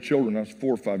when we were children. I was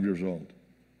 4 or 5 years old.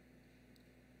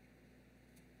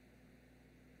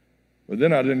 But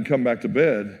then I didn't come back to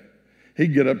bed.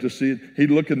 He'd get up to see it.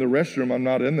 He'd look in the restroom. I'm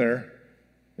not in there.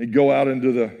 He'd go out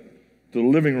into the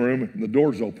living room, and the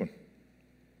door's open.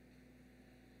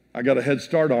 I got a head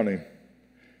start on him.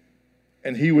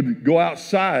 And he would go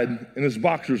outside in his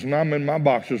boxers, and I'm in my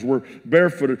boxers. We're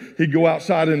barefooted. He'd go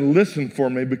outside and listen for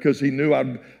me because he knew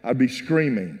I'd be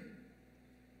screaming.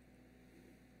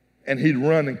 and he'd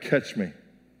run and catch me.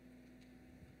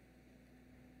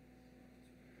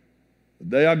 The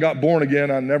day I got born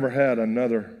again, I never had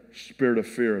another spirit of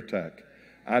fear attack.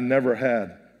 I never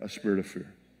had a spirit of fear.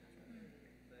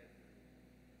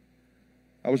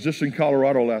 I was just in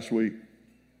Colorado last week. I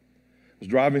was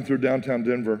driving through downtown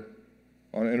Denver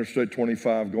on Interstate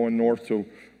 25, going north to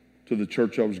the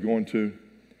church I was going to.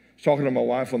 I was talking to my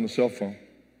wife on the cell phone.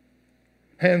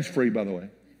 Hands-free, by the way.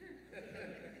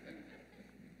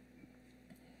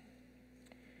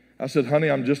 I said, honey,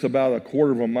 I'm just about a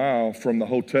quarter of a mile from the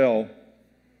hotel.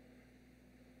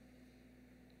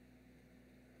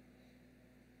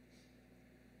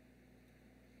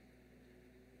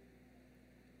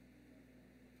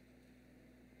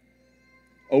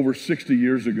 Over 60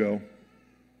 years ago,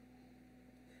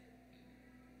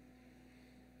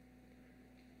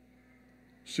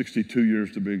 "62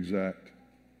 years to be exact,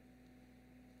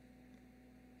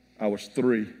 I was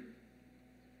 3.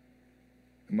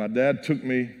 And my dad took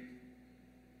me.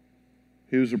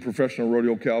 He was a professional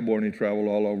rodeo cowboy, and he traveled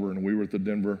all over, and we were at the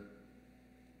Denver,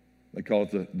 they call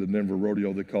it the Denver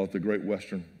Rodeo, they call it the Great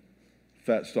Western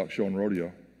Fat Stock Show and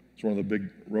Rodeo. It's one of the big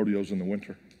rodeos in the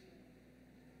winter.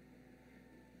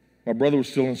 My brother was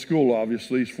still in school,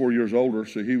 obviously. He's 4 years older,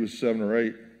 so he was 7 or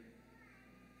 8.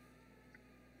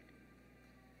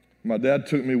 My dad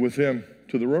took me with him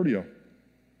to the rodeo.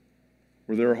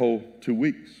 We're there a whole 2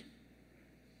 weeks.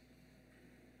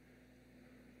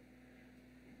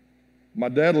 My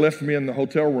dad left me in the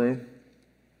hotel room.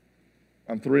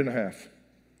 I'm 3.5.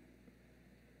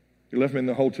 He left me in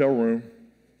the hotel room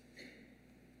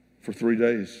for 3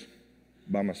 days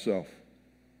by myself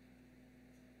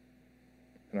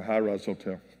in a high-rise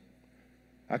hotel.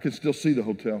 I can still see the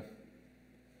hotel.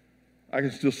 I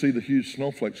can still see the huge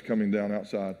snowflakes coming down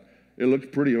outside. It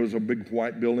looked pretty. It was a big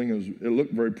white building. It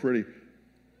looked very pretty.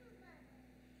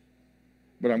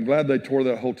 But I'm glad they tore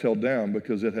that hotel down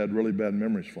because it had really bad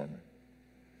memories for me.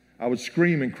 I would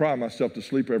scream and cry myself to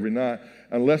sleep every night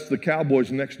unless the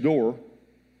Cowboys next door,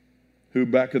 who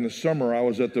back in the summer I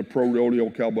was at the Pro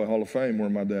Rodeo Cowboy Hall of Fame where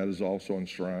my dad is also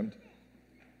enshrined.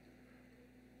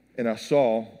 And I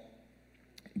saw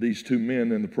these 2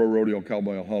 men in the Pro Rodeo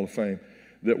Cowboy Hall of Fame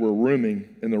that were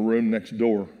rooming in the room next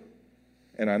door.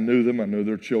 And I knew them, I knew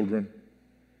their children.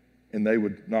 And they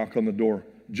would knock on the door.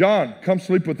 John, come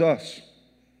sleep with us.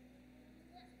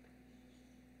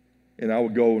 And I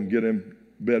would go and get in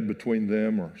bed between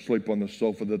them or sleep on the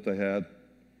sofa that they had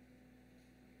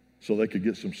so they could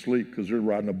get some sleep because they're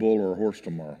riding a bull or a horse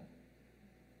tomorrow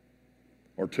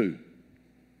or 2.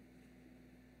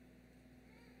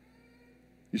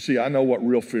 You see, I know what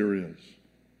real fear is.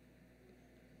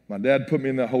 My dad put me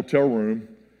in that hotel room,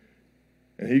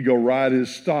 and he'd go ride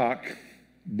his stock,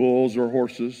 bulls or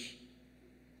horses,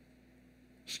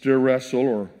 steer wrestle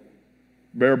or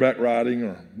bareback riding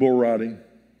or bull riding,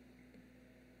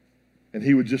 and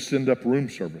he would just send up room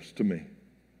service to me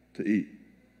to eat.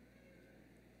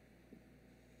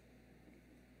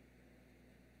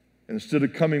 And instead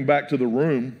of coming back to the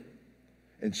room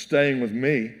and staying with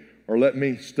me or let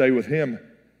me stay with him,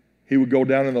 he would go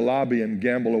down in the lobby and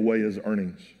gamble away his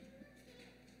earnings.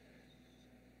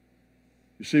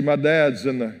 You see, my dad's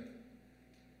in the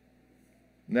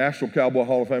National Cowboy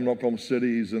Hall of Fame in Oklahoma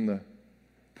City. He's in the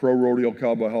Pro Rodeo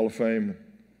Cowboy Hall of Fame in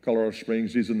Colorado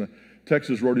Springs. He's in the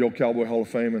Texas Rodeo Cowboy Hall of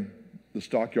Fame in the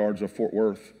Stockyards of Fort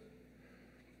Worth.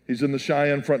 He's in the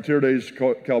Cheyenne Frontier Days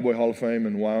Cowboy Hall of Fame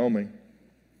in Wyoming.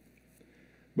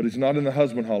 But he's not in the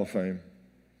Husband Hall of Fame.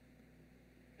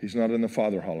 He's not in the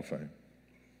Father Hall of Fame.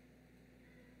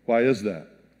 Why is that?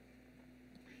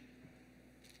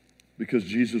 Because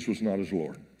Jesus was not his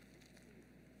Lord.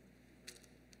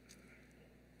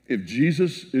 If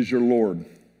Jesus is your Lord,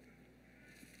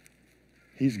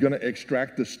 he's going to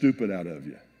extract the stupid out of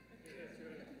you.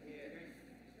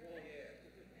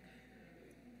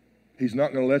 He's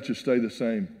not going to let you stay the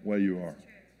same way you are.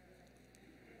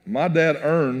 My dad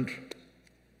earned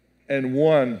and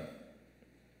won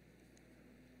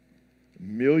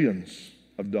millions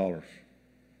of dollars.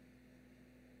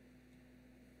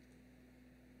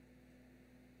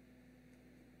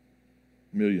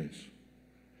 Millions.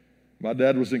 My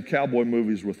dad was in cowboy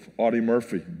movies with Audie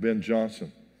Murphy, Ben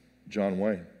Johnson, John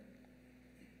Wayne,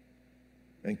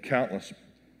 and countless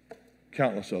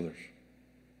others.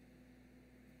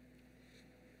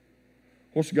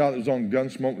 What's the guy that was on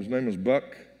Gunsmoke? His name was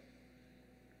Buck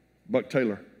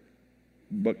Taylor.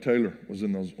 Buck Taylor was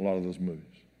in a lot of those movies.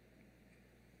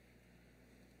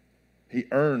 He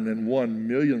earned and won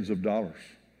millions of dollars.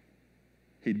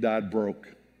 He died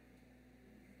broke.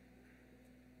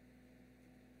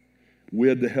 We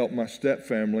had to help my step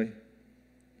family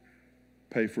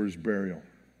pay for his burial.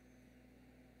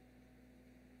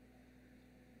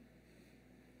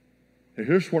 And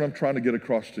here's what I'm trying to get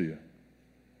across to you.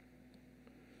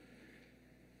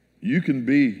 You can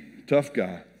be a tough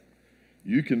guy.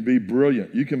 You can be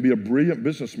brilliant. You can be a brilliant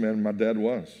businessman. My dad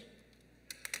was.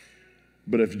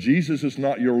 But if Jesus is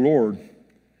not your Lord,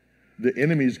 the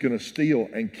enemy is going to steal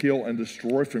and kill and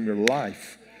destroy from your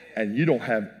life, and you don't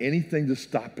have anything to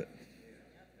stop it.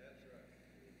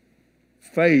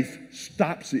 Faith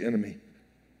stops the enemy.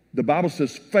 The Bible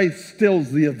says faith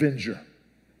stills the avenger.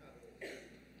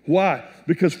 Why?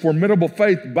 Because formidable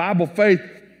faith, Bible faith,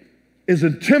 is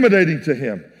intimidating to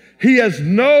him. He has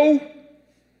no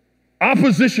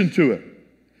opposition to it.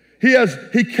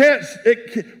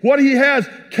 What he has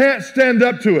can't stand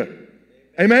up to it.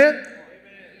 Amen?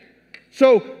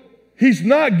 So he's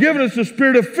not giving us a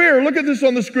spirit of fear. Look at this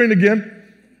on the screen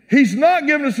again. He's not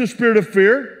giving us a spirit of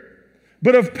fear,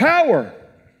 but of power,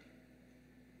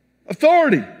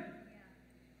 authority,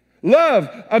 love,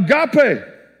 agape,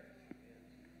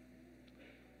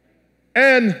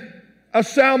 and a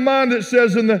sound mind, it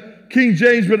says in the King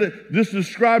James, but this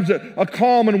describes it, a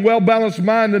calm and well-balanced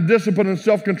mind and discipline and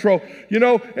self-control. You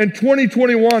know, in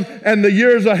 2021 and the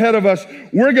years ahead of us,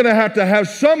 we're going to have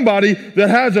somebody that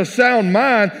has a sound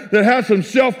mind, that has some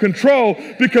self-control,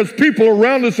 because people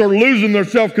around us are losing their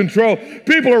self-control.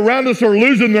 People around us are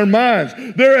losing their minds.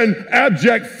 They're in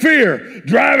abject fear,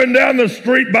 driving down the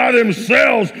street by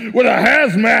themselves with a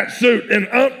hazmat suit and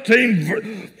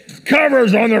umpteen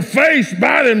covers on their face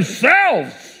by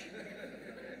themselves.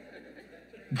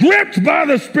 Gripped by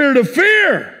the spirit of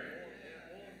fear.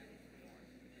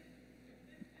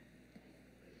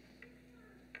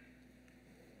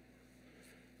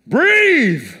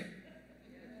 Breathe.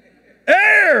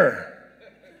 Air.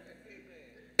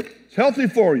 It's healthy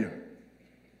for you.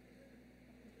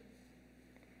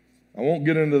 I won't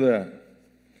get into that.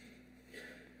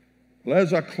 But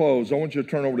as I close, I want you to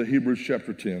turn over to Hebrews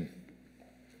chapter 10.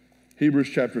 Hebrews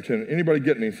chapter 10. Anybody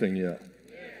get anything yet?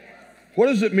 What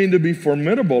does it mean to be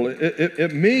formidable?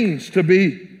 It means to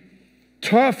be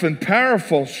tough and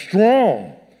powerful,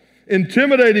 strong,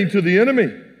 intimidating to the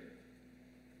enemy.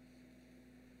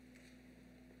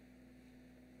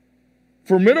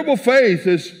 Formidable faith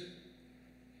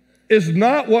is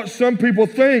not what some people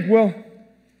think. Well,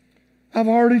 I've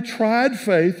already tried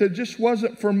faith. It just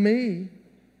wasn't for me.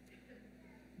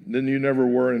 Then you never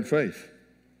were in faith.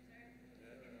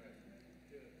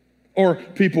 Or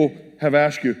people have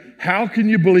asked you, how can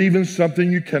you believe in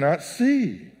something you cannot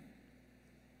see?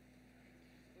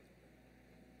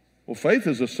 Well, faith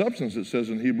is a substance, it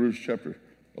says in Hebrews chapter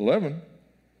 11.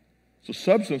 It's a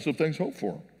substance of things hoped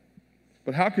for.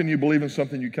 But how can you believe in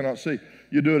something you cannot see?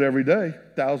 You do it every day,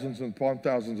 thousands and upon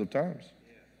thousands of times.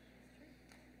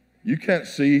 You can't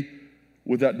see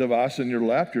with that device in your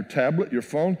lap, your tablet, your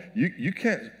phone. You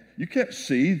can't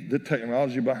see the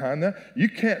technology behind that. You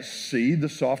can't see the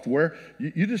software.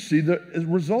 You just see the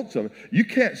results of it. You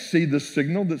can't see the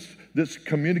signal that's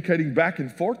communicating back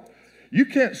and forth. You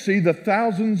can't see the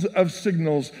thousands of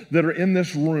signals that are in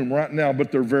this room right now,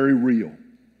 but they're very real.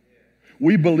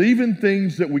 We believe in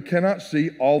things that we cannot see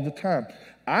all the time.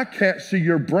 I can't see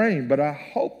your brain, but I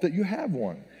hope that you have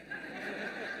one.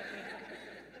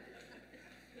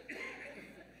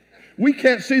 We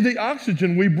can't see the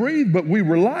oxygen we breathe, but we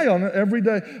rely on it every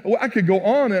day. Well, I could go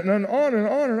on and on and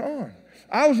on and on.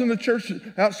 I was in a church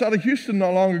outside of Houston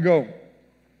not long ago.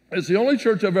 It's the only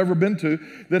church I've ever been to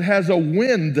that has a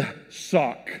wind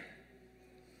sock.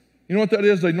 You know what that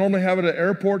is? They normally have it at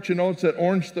airports. You know, it's that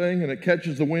orange thing, and it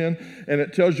catches the wind, and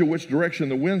it tells you which direction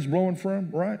the wind's blowing from,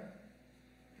 right?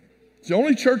 It's the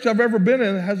only church I've ever been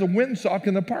in that has a wind sock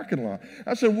in the parking lot.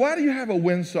 I said, why do you have a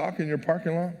wind sock in your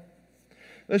parking lot?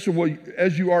 They said, well,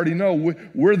 as you already know,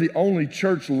 we're the only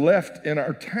church left in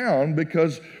our town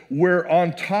because we're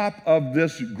on top of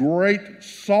this great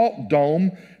salt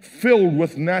dome filled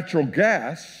with natural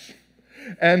gas.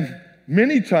 And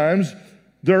many times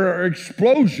there are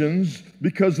explosions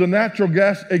because the natural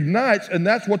gas ignites, and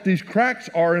that's what these cracks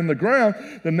are in the ground.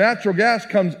 The natural gas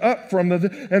comes up from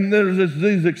and there's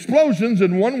these explosions.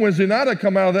 And one Wednesday night I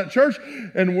come out of that church,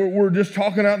 and we're just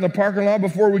talking out in the parking lot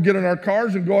before we get in our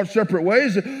cars and go our separate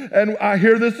ways. And I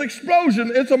hear this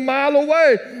explosion. It's a mile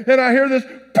away. And I hear this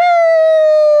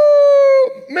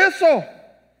missile.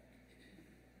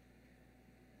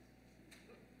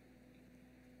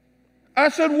 I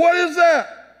said, what is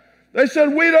that? They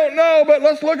said, we don't know, but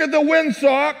let's look at the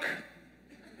windsock.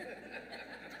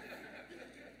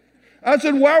 I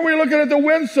said, why are we looking at the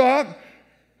windsock?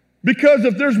 Because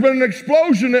if there's been an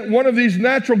explosion at one of these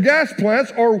natural gas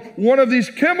plants or one of these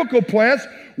chemical plants,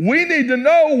 we need to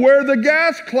know where the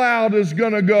gas cloud is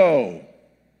going to go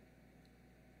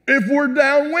if we're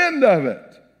downwind of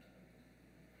it.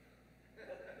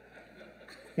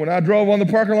 When I drove on the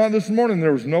parking lot this morning,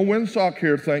 there was no windsock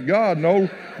here, thank God. No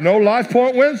Life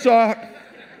Point windsock.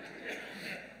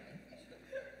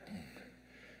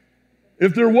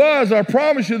 If there was, I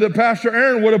promise you that Pastor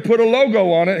Aaron would have put a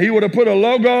logo on it. He would have put a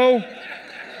logo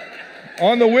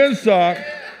on the windsock.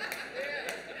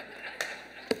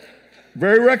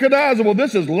 Very recognizable.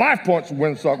 This is Life Point's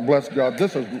windsock, bless God.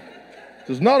 This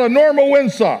is not a normal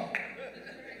windsock.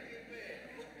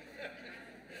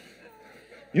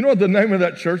 You know what the name of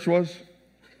that church was?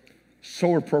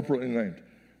 So appropriately named.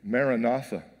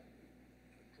 Maranatha.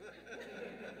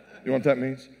 You know what that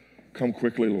means? Come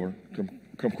quickly, Lord.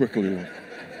 Come quickly, Lord.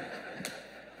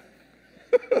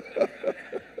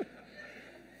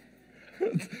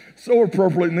 So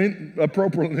appropriately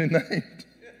named.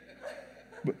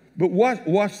 But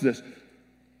watch this.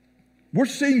 We're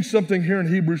seeing something here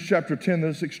in Hebrews chapter 10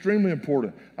 that's extremely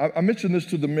important. I mentioned this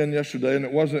to the men yesterday, and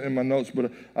it wasn't in my notes,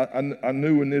 but I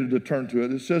knew we needed to turn to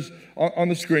it. It says on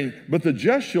the screen, but the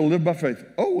just shall live by faith.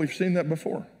 Oh, we've seen that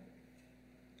before.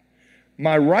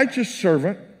 My righteous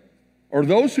servant, or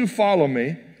those who follow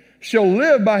me, shall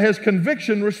live by his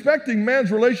conviction respecting man's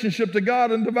relationship to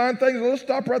God and divine things. Let's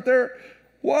stop right there.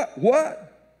 What?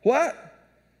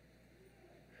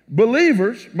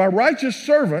 Believers, my righteous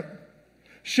servant,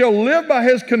 shall live by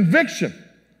his conviction.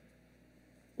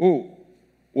 Oh,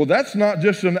 well, that's not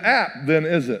just an app then,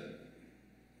 is it?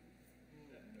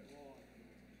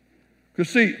 Because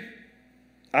see,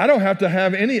 I don't have to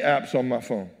have any apps on my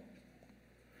phone.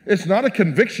 It's not a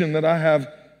conviction that I have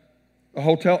a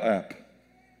hotel app.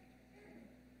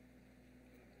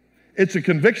 It's a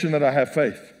conviction that I have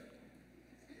faith.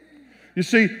 You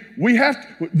see,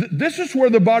 this is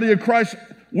where the body of Christ,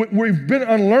 we've been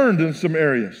unlearned in some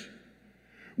areas.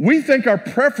 We think our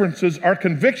preferences are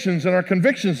convictions, and our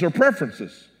convictions are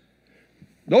preferences.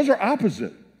 Those are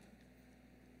opposite.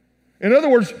 In other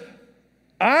words,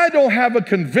 I don't have a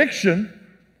conviction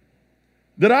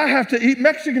that I have to eat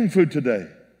Mexican food today.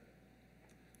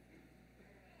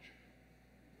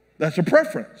 That's a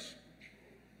preference.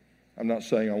 I'm not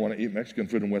saying I want to eat Mexican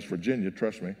food in West Virginia,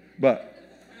 trust me, but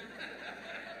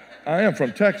I am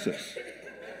from Texas.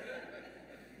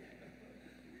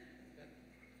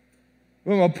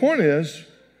 Well, my point is,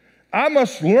 I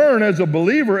must learn as a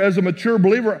believer, as a mature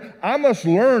believer, I must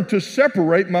learn to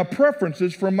separate my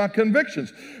preferences from my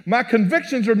convictions. My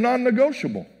convictions are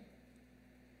non-negotiable.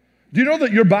 Do you know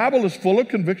that your Bible is full of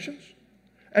convictions?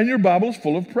 And your Bible is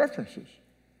full of preferences.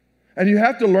 And you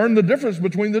have to learn the difference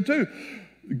between the two.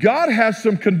 God has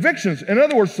some convictions. In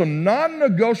other words, some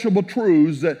non-negotiable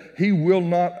truths that he will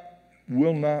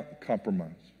not compromise.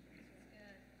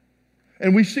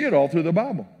 And we see it all through the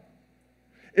Bible.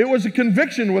 It was a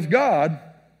conviction with God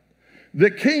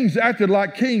that kings acted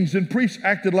like kings and priests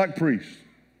acted like priests.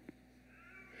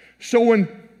 So when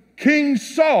King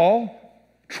Saul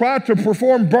tried to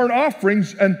perform burnt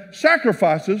offerings and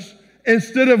sacrifices,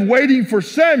 instead of waiting for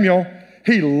Samuel,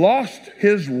 he lost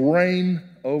his reign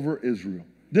over Israel,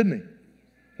 didn't he?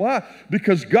 Why?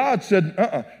 Because God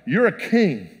said, you're a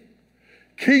king.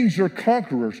 Kings are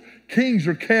conquerors. Kings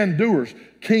are can-doers.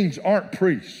 Kings aren't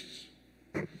priests.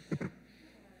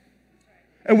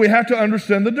 And we have to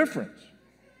understand the difference.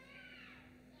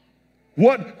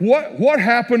 What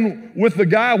happened with the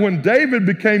guy when David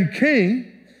became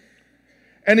king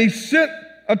and he sent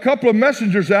a couple of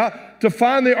messengers out to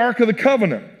find the Ark of the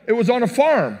Covenant? It was on a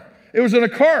farm. It was in a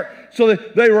cart. So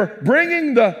they were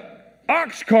bringing the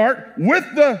ox cart with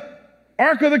the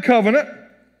Ark of the Covenant,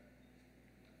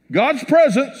 God's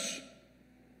presence,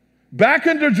 back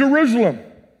into Jerusalem.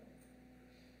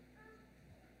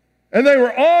 And they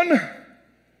were on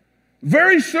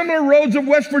very similar roads of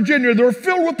West Virginia. They were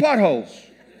filled with potholes.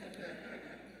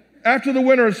 After the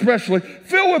winter especially,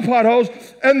 filled with potholes.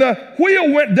 And the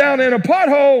wheel went down in a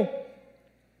pothole.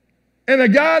 And a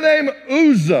guy named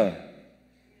Uzzah.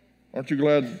 Aren't you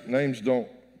glad names don't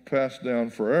pass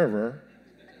down forever?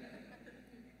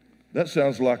 That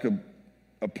sounds like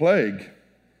a plague.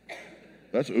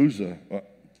 That's Uzzah.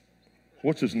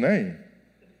 What's his name?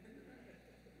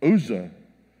 Uzzah.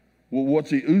 Well,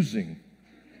 what's he oozing?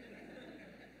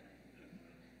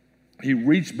 He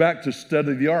reached back to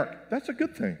study the ark. That's a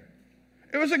good thing.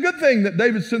 It was a good thing that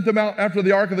David sent them out after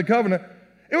the Ark of the Covenant.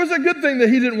 It was a good thing that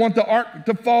he didn't want the ark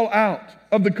to fall out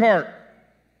of the cart.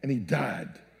 And he died.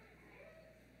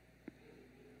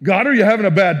 God, are you having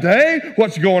a bad day?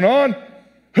 What's going on?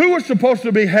 Who was supposed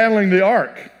to be handling the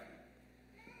ark?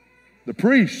 The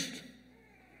priest,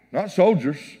 not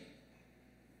soldiers.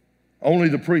 Only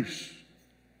the priests.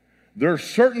 There are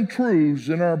certain truths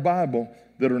in our Bible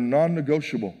that are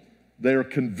non-negotiable. They are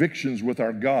convictions with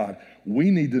our God.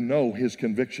 We need to know his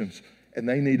convictions. and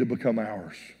they need to become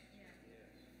ours.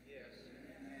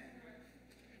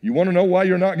 You want to know why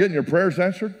you're not getting your prayers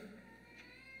answered?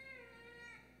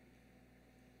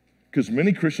 Because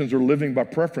many Christians are living by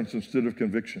preference instead of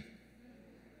conviction.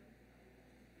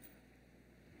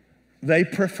 They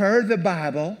prefer the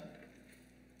Bible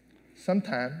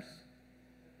sometimes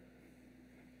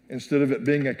instead of it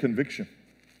being a conviction.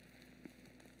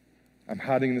 I'm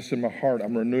hiding this in my heart.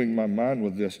 I'm renewing my mind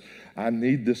with this. I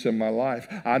need this in my life.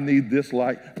 I need this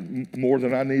like more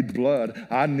than I need blood.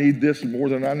 I need this more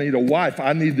than I need a wife.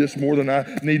 I need this more than I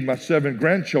need my 7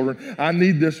 grandchildren. I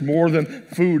need this more than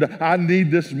food. I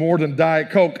need this more than Diet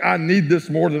Coke. I need this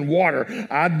more than water.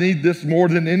 I need this more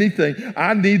than anything.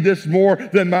 I need this more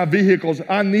than my vehicles.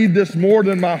 I need this more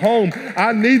than my home.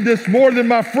 I need this more than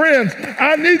my friends.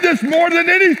 I need this more than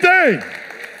anything.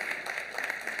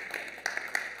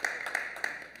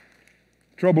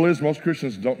 Trouble is, most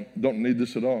Christians don't need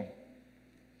this at all.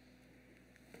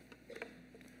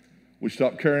 We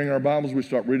stop carrying our Bibles, we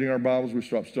stop reading our Bibles, we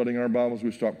stop studying our Bibles, we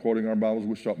stop quoting our Bibles,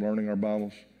 we stop learning our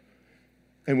Bibles.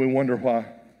 And we wonder why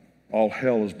all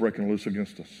hell is breaking loose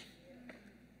against us.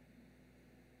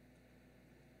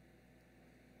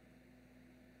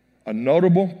 A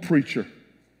notable preacher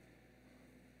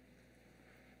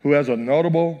who has a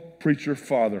notable preacher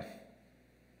father.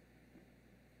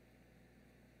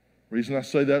 Reason I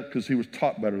say that, because he was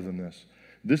taught better than this.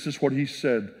 This is what he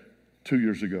said 2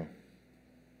 years ago.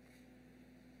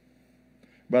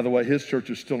 By the way, his church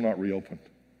is still not reopened.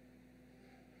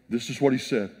 This is what he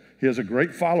said. He has a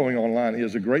great following online. He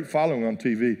has a great following on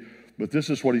TV. But this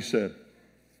is what he said.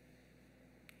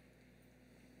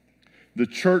 The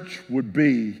church would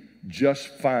be just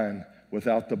fine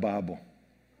without the Bible.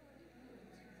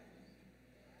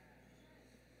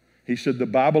 He said the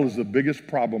Bible is the biggest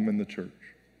problem in the church.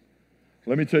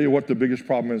 Let me tell you what the biggest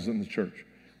problem is in the church.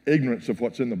 Ignorance of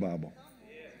what's in the Bible.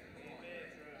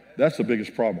 That's the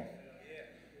biggest problem.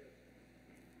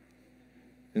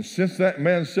 And since that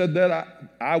man said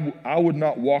that, I would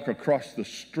not walk across the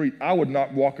street. I would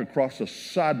not walk across a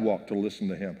sidewalk to listen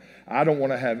to him. I don't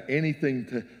want to have anything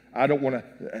to, I don't want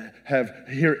to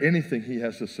hear anything he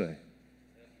has to say.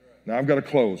 Now I've got to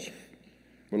close,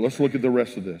 but let's look at the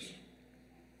rest of this.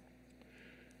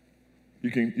 You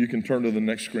can turn to the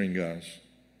next screen, guys.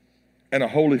 And a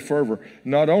holy fervor,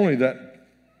 not only that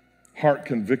heart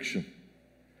conviction,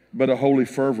 but a holy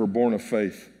fervor born of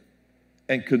faith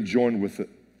and conjoined with it.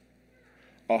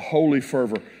 A holy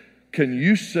fervor. Can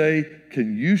you say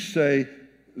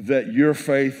that your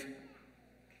faith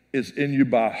is in you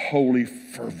by holy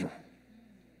fervor?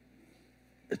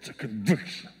 It's a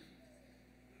conviction.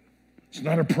 It's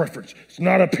not a preference. It's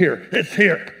not up here. It's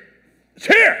here. It's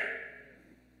here.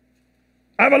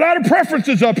 I have a lot of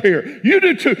preferences up here. You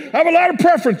do too. I have a lot of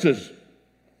preferences.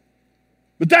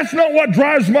 But that's not what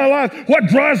drives my life. What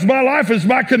drives my life is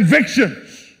my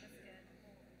convictions.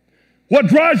 What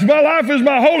drives my life is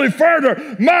my holy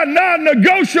fervor, my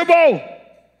non-negotiable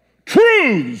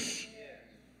truths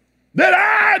that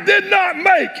I did not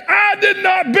make, I did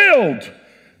not build.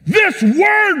 This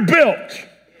word built.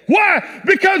 Why?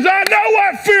 Because I know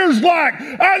what fear's like.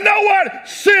 I know what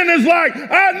sin is like.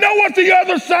 I know what the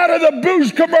other side of the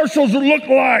booze commercials look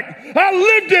like. I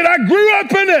lived it. I grew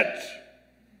up in it.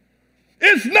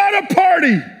 It's not a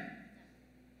party.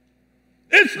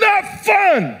 It's not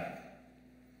fun.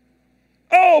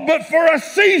 Oh, but for a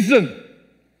season.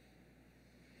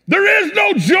 There is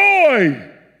no joy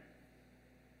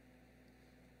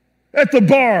at the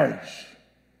bars.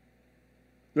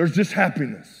 There's just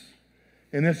happiness.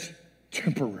 And it's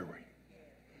temporary.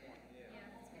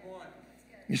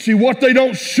 You see, what they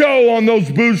don't show on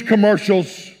those booze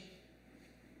commercials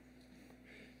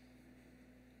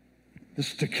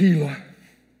is tequila,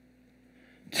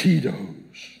 Tito's,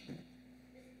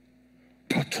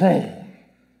 Patron.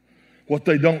 What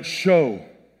they don't show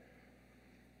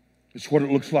is what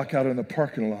it looks like out in the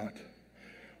parking lot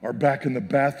or back in the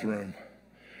bathroom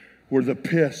where the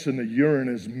piss and the urine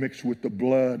is mixed with the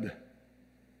blood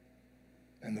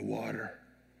and the water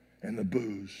and the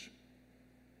booze.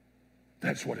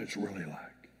 That's what it's really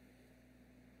like.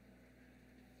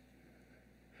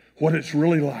 What it's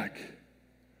really like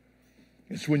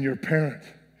is when your parent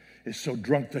is so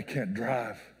drunk they can't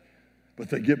drive, but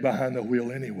they get behind the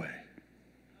wheel anyway.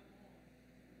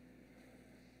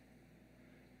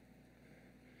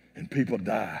 And people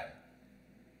die.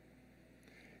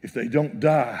 If they don't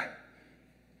die,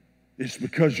 it's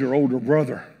because your older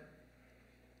brother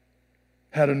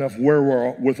had enough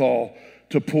wherewithal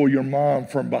to pull your mom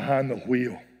from behind the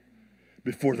wheel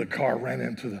before the car ran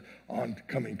into the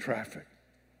oncoming traffic.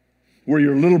 where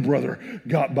your little brother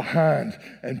got behind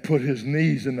and put his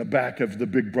knees in the back of the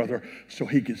big brother so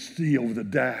he could see over the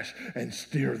dash and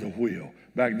steer the wheel.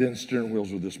 Back then, steering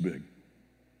wheels were this big.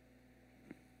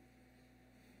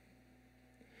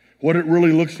 What it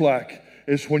really looks like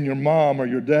is when your mom or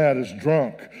your dad is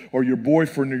drunk, or your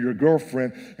boyfriend or your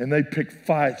girlfriend, and they pick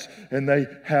fights and they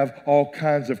have all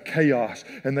kinds of chaos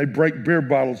and they break beer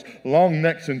bottles. Long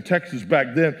necks in Texas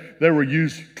back then, they were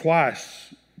used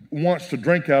twice. Once to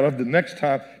drink out of, the next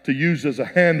time to use as a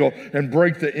handle and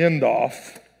break the end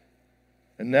off.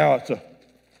 And now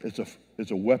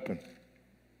it's a weapon.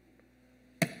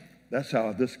 That's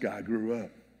how this guy grew up.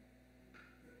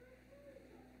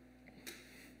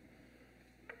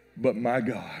 But my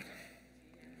God,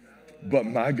 but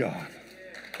my God,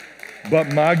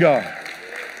 but my God.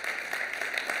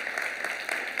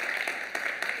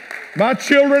 My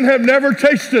children have never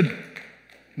tasted,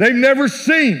 they've never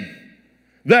seen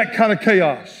that kind of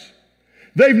chaos.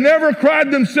 They've never cried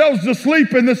themselves to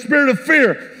sleep in the spirit of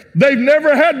fear. They've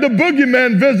never had the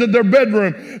boogeyman visit their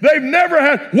bedroom. They've never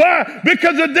had, why?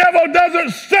 Because the devil doesn't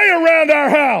stay around our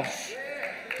house.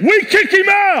 We kick him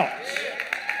out.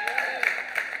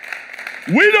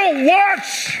 We don't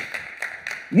watch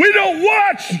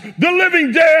the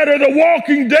living dead or the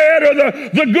walking dead or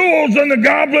the ghouls and the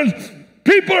goblins.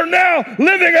 People are now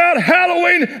living out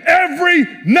Halloween every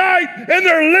night in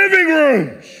their living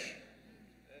rooms.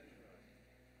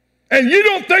 And you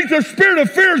don't think the spirit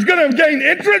of fear is going to gain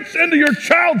entrance into your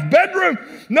child's bedroom?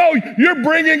 No, you're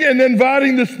bringing and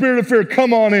inviting the spirit of fear.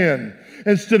 Come on in,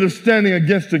 instead of standing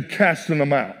against and casting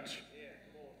them out.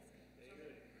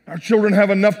 Our children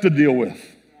have enough to deal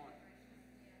with.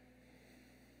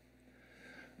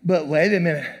 But wait a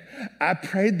minute. I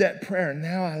prayed that prayer and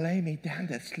now I lay me down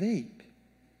to sleep.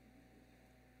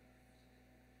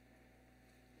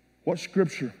 What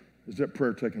scripture is that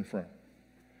prayer taken from?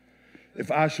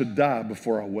 If I should die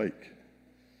before I wake,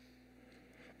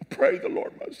 I pray the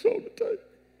Lord my soul to take.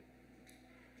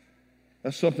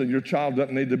 That's something your child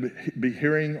doesn't need to be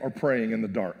hearing or praying in the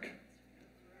dark.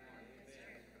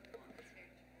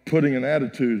 Putting an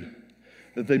attitude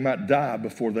that they might die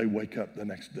before they wake up the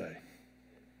next day.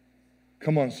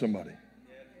 Come on, somebody.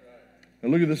 Now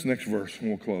look at this next verse and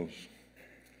we'll close.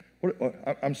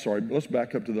 I'm sorry, but let's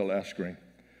back up to the last screen.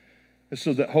 It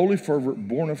says that holy fervor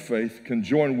born of faith can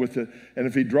join with it, and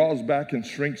if he draws back and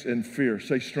shrinks in fear,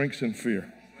 say shrinks in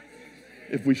fear.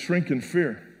 If we shrink in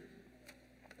fear,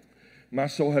 my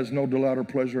soul has no delight or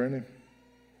pleasure in him.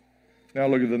 Now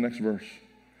look at the next verse.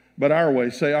 But our way,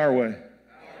 say our way.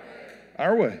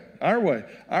 Our way, our way,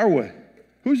 our way.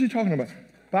 Who's he talking about?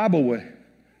 Bible way,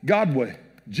 God way,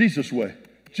 Jesus way,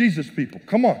 Jesus people.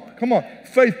 Come on, come on,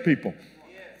 faith people.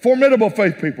 Formidable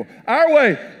faith people. Our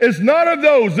way is not of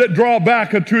those that draw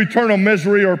back into eternal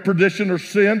misery or perdition or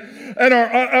sin and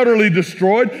are utterly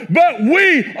destroyed, but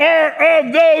we are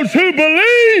of those who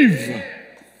believe.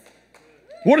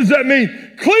 What does that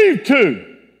mean? Cleave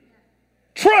to,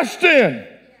 trust in,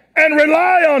 and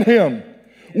rely on him.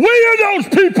 We are those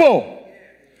people.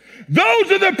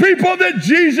 Those are the people that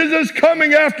Jesus is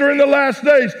coming after in the last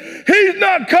days. He's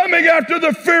not coming after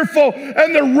the fearful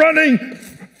and the running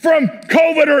from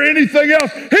COVID or anything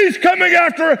else. He's coming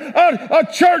after a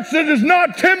church that is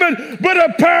not timid, but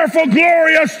a powerful,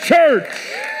 glorious church.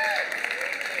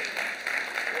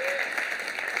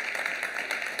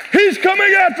 He's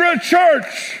coming after a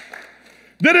church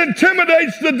that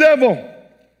intimidates the devil.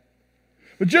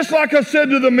 But just like I said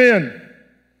to the men,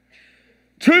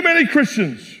 too many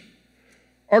Christians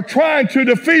are trying to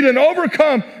defeat and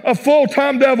overcome a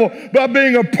full-time devil by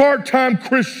being a part-time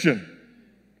Christian.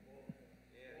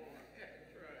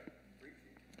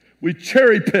 We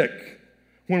cherry pick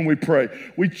when we pray.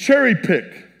 We cherry pick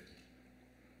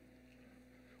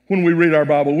when we read our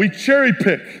Bible. We cherry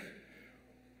pick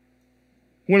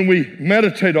when we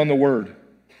meditate on the Word.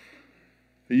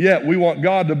 Yet we want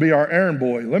God to be our errand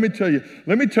boy. Let me tell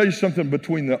you something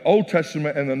between the Old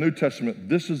Testament and the New Testament.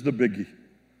 This is the biggie.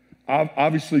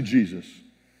 Obviously Jesus.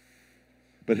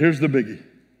 But here's the biggie.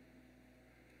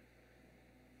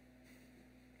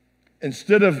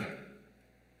 Instead of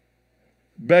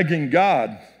begging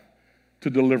God to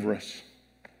deliver us,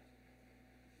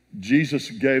 Jesus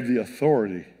gave the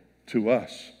authority to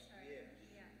us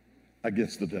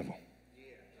against the devil.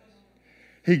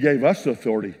 He gave us the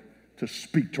authority to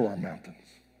speak to our mountains,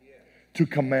 to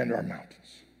command our mountains.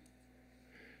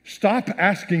 Stop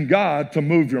asking God to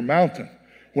move your mountain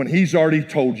when he's already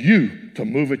told you to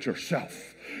move it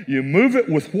yourself. You move it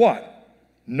with what?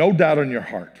 No doubt in your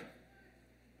heart.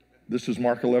 This is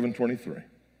Mark 11:23.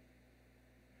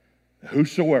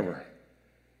 Whosoever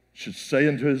should say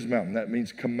unto his mountain. That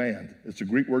means command. It's a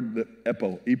Greek word that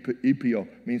epo,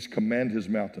 means command his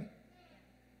mountain.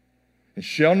 And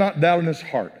shall not doubt in his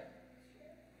heart.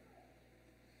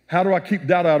 How do I keep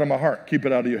doubt out of my heart? Keep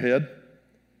it out of your head.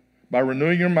 By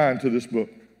renewing your mind to this book.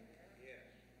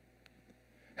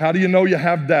 How do you know you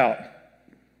have doubt?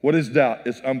 What is doubt?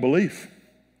 It's unbelief.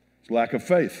 It's lack of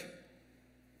faith.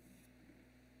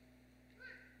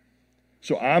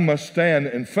 So I must stand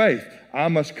in faith. I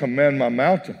must command my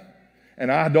mountain.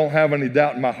 And I don't have any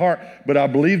doubt in my heart, but I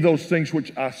believe those things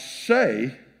which I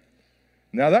say.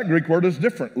 Now that Greek word is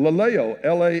different. Laleo,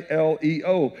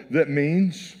 L-A-L-E-O, that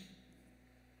means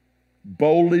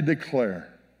boldly declare.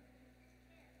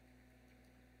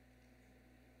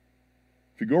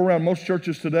 If you go around most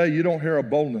churches today, you don't hear a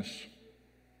boldness.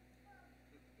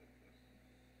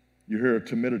 You hear a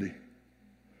timidity.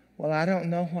 Well, I don't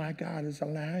know why God is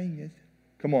allowing it.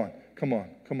 Come on.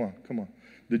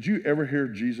 Did you ever hear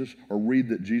Jesus or read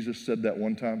that Jesus said that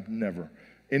one time? Never.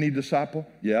 Any disciple?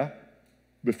 Yeah,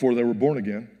 before they were born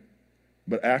again.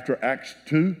 But after Acts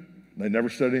 2, they never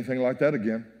said anything like that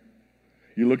again.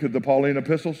 You look at the Pauline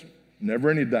epistles, never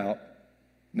any doubt,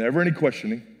 never any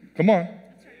questioning. Come on.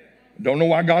 Don't know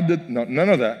why God did, no, none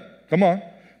of that. Come on.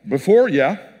 Before,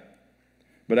 yeah.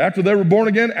 But after they were born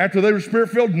again, after they were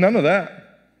Spirit-filled, none of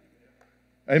that.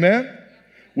 Amen?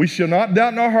 We shall not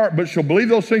doubt in our heart, but shall believe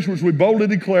those things which we boldly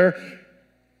declare.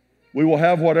 We will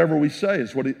have whatever we say,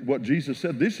 is what Jesus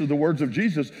said. These are the words of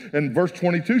Jesus. And verse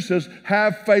 22 says,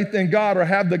 have faith in God, or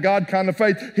have the God kind of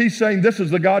faith. He's saying this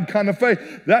is the God kind of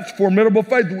faith. That's formidable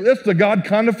faith. That's the God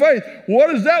kind of faith.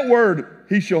 What is that word?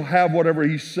 He shall have whatever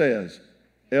he says.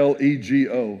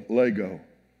 L-E-G-O, Lego.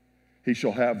 He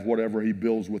shall have whatever he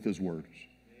builds with his words.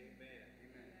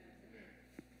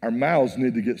 Our mouths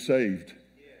need to get saved.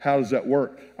 How does that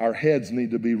work? Our heads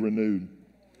need to be renewed.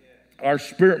 Our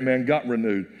spirit man got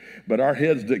renewed, but our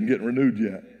heads didn't get renewed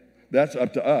yet. That's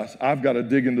up to us. I've got to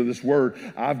dig into this word.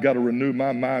 I've got to renew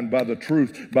my mind by the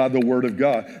truth, by the word of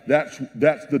God. That's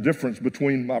the difference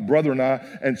between my brother and I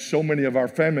and so many of our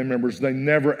family members. They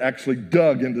never actually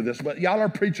dug into this. But y'all are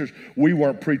preachers. We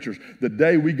weren't preachers. The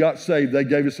day we got saved, they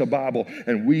gave us a Bible,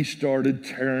 and we started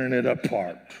tearing it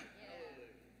apart.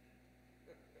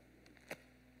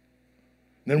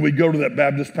 Then we go to that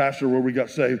Baptist pastor where we got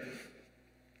saved.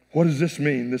 What does this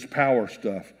mean, this power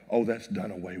stuff? Oh, that's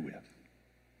done away with.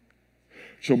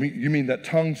 So you mean that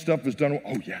tongue stuff is done away?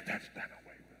 Oh, yeah, that's done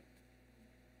away with.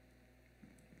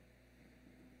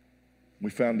 We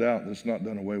found out that it's not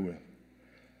done away with.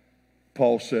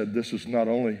 Paul said this is not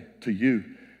only to you,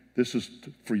 this is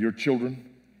for your children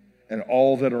and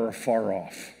all that are afar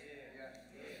off.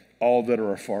 All that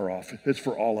are afar off. It's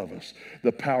for all of us.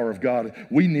 The power of God.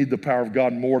 We need the power of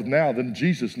God more now than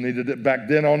Jesus needed it back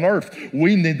then on earth.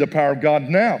 We need the power of God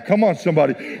now. Come on,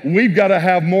 somebody. We've got to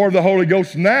have more of the Holy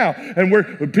Ghost now.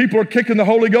 And people are kicking the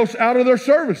Holy Ghost out of their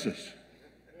services.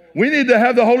 We need to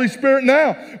have the Holy Spirit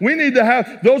now. We need to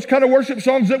have those kind of worship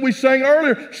songs that we sang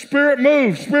earlier. Spirit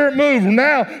move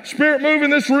now. Spirit move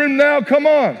in this room now. Come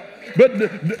on. But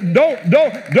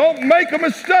don't make a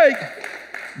mistake.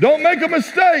 Don't make a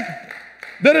mistake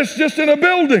that it's just in a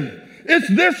building. It's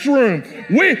this room.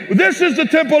 This is the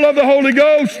temple of the Holy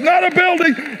Ghost, not a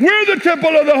building. We're the temple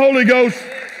of the Holy Ghost.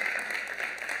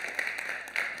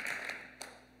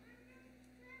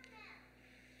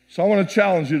 So I want to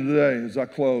challenge you today as I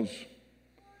close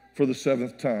for the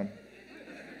 7th time.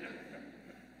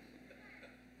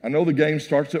 I know the game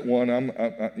starts at 1,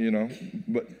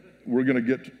 but we're going to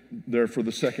get there for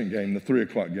the second game, the 3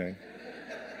 o'clock game.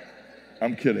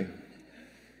 I'm kidding.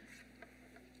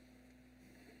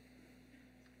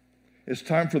 It's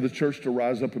time for the church to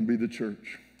rise up and be the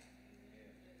church.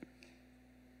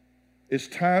 It's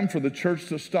time for the church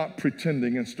to stop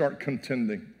pretending and start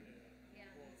contending.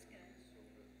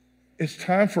 It's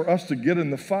time for us to get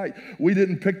in the fight. We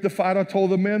didn't pick the fight, I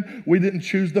told the men. We didn't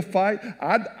choose the fight.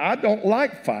 I don't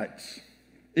like fights.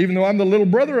 Even though I'm the little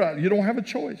brother, you don't have a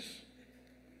choice.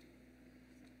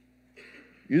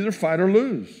 Either fight or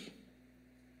lose.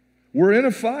 We're in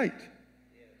a fight.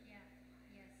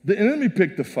 The enemy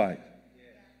picked the fight.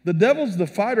 The devil's the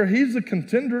fighter. He's the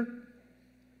contender.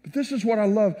 But this is what I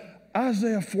love.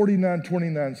 Isaiah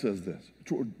 49:29 says this.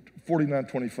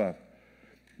 49:25.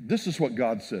 This is what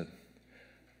God said.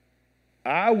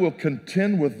 I will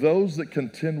contend with those that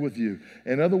contend with you.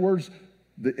 In other words,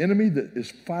 the enemy that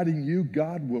is fighting you,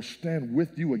 God will stand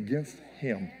with you against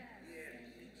him.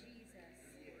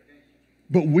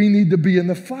 But we need to be in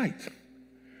the fight.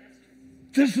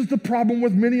 This is the problem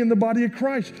with many in the body of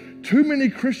Christ. Too many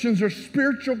Christians are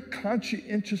spiritual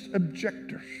conscientious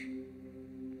objectors.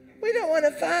 We don't want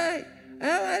to fight.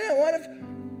 I don't want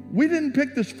to. We didn't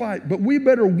pick this fight, but we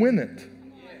better win it.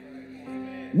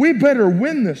 We better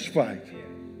win this fight,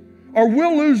 or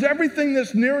we'll lose everything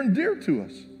that's near and dear to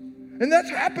us. And that's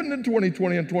happened in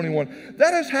 2020 and 21.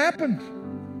 That has happened.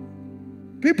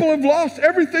 People have lost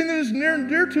everything that is near and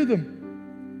dear to them.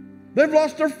 They've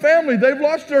lost their family. They've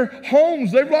lost their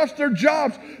homes. They've lost their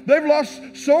jobs. They've lost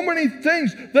so many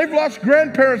things. They've lost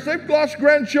grandparents. They've lost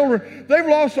grandchildren. They've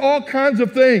lost all kinds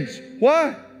of things.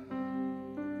 Why?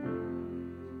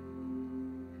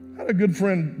 I had a good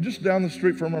friend just down the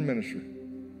street from our ministry.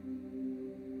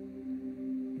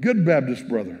 Good Baptist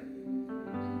brother.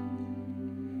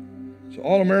 He's an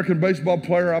All-American baseball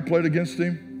player. I played against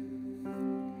him.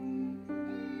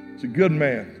 He's a good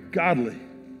man, godly,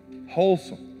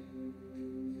 wholesome.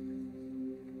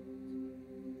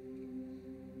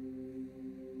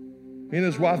 He and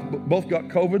his wife both got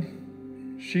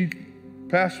COVID. She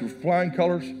passed with flying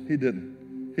colors. He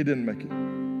didn't. He didn't make it.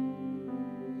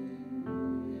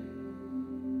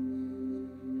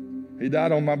 He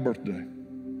died on my birthday.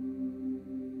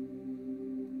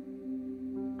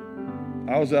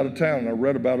 I was out of town and I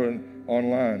read about it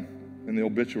online in the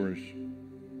obituaries.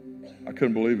 I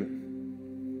couldn't believe it.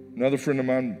 Another friend of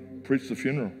mine preached the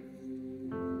funeral.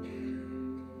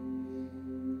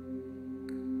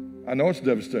 I know it's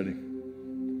devastating.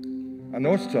 I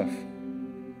know it's tough.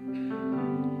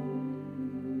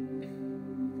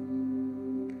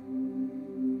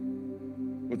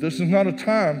 But this is not a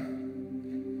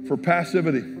time for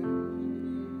passivity.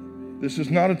 This is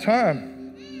not a time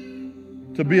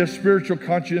to be a spiritual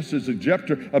conscientious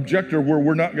objector where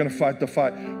we're not going to fight the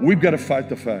fight. We've got to fight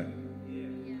the fight.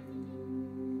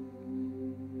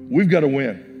 We've got to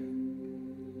win.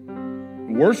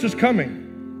 The worst is coming.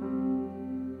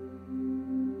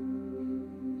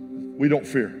 We don't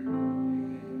fear.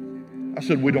 I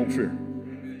said, we don't fear.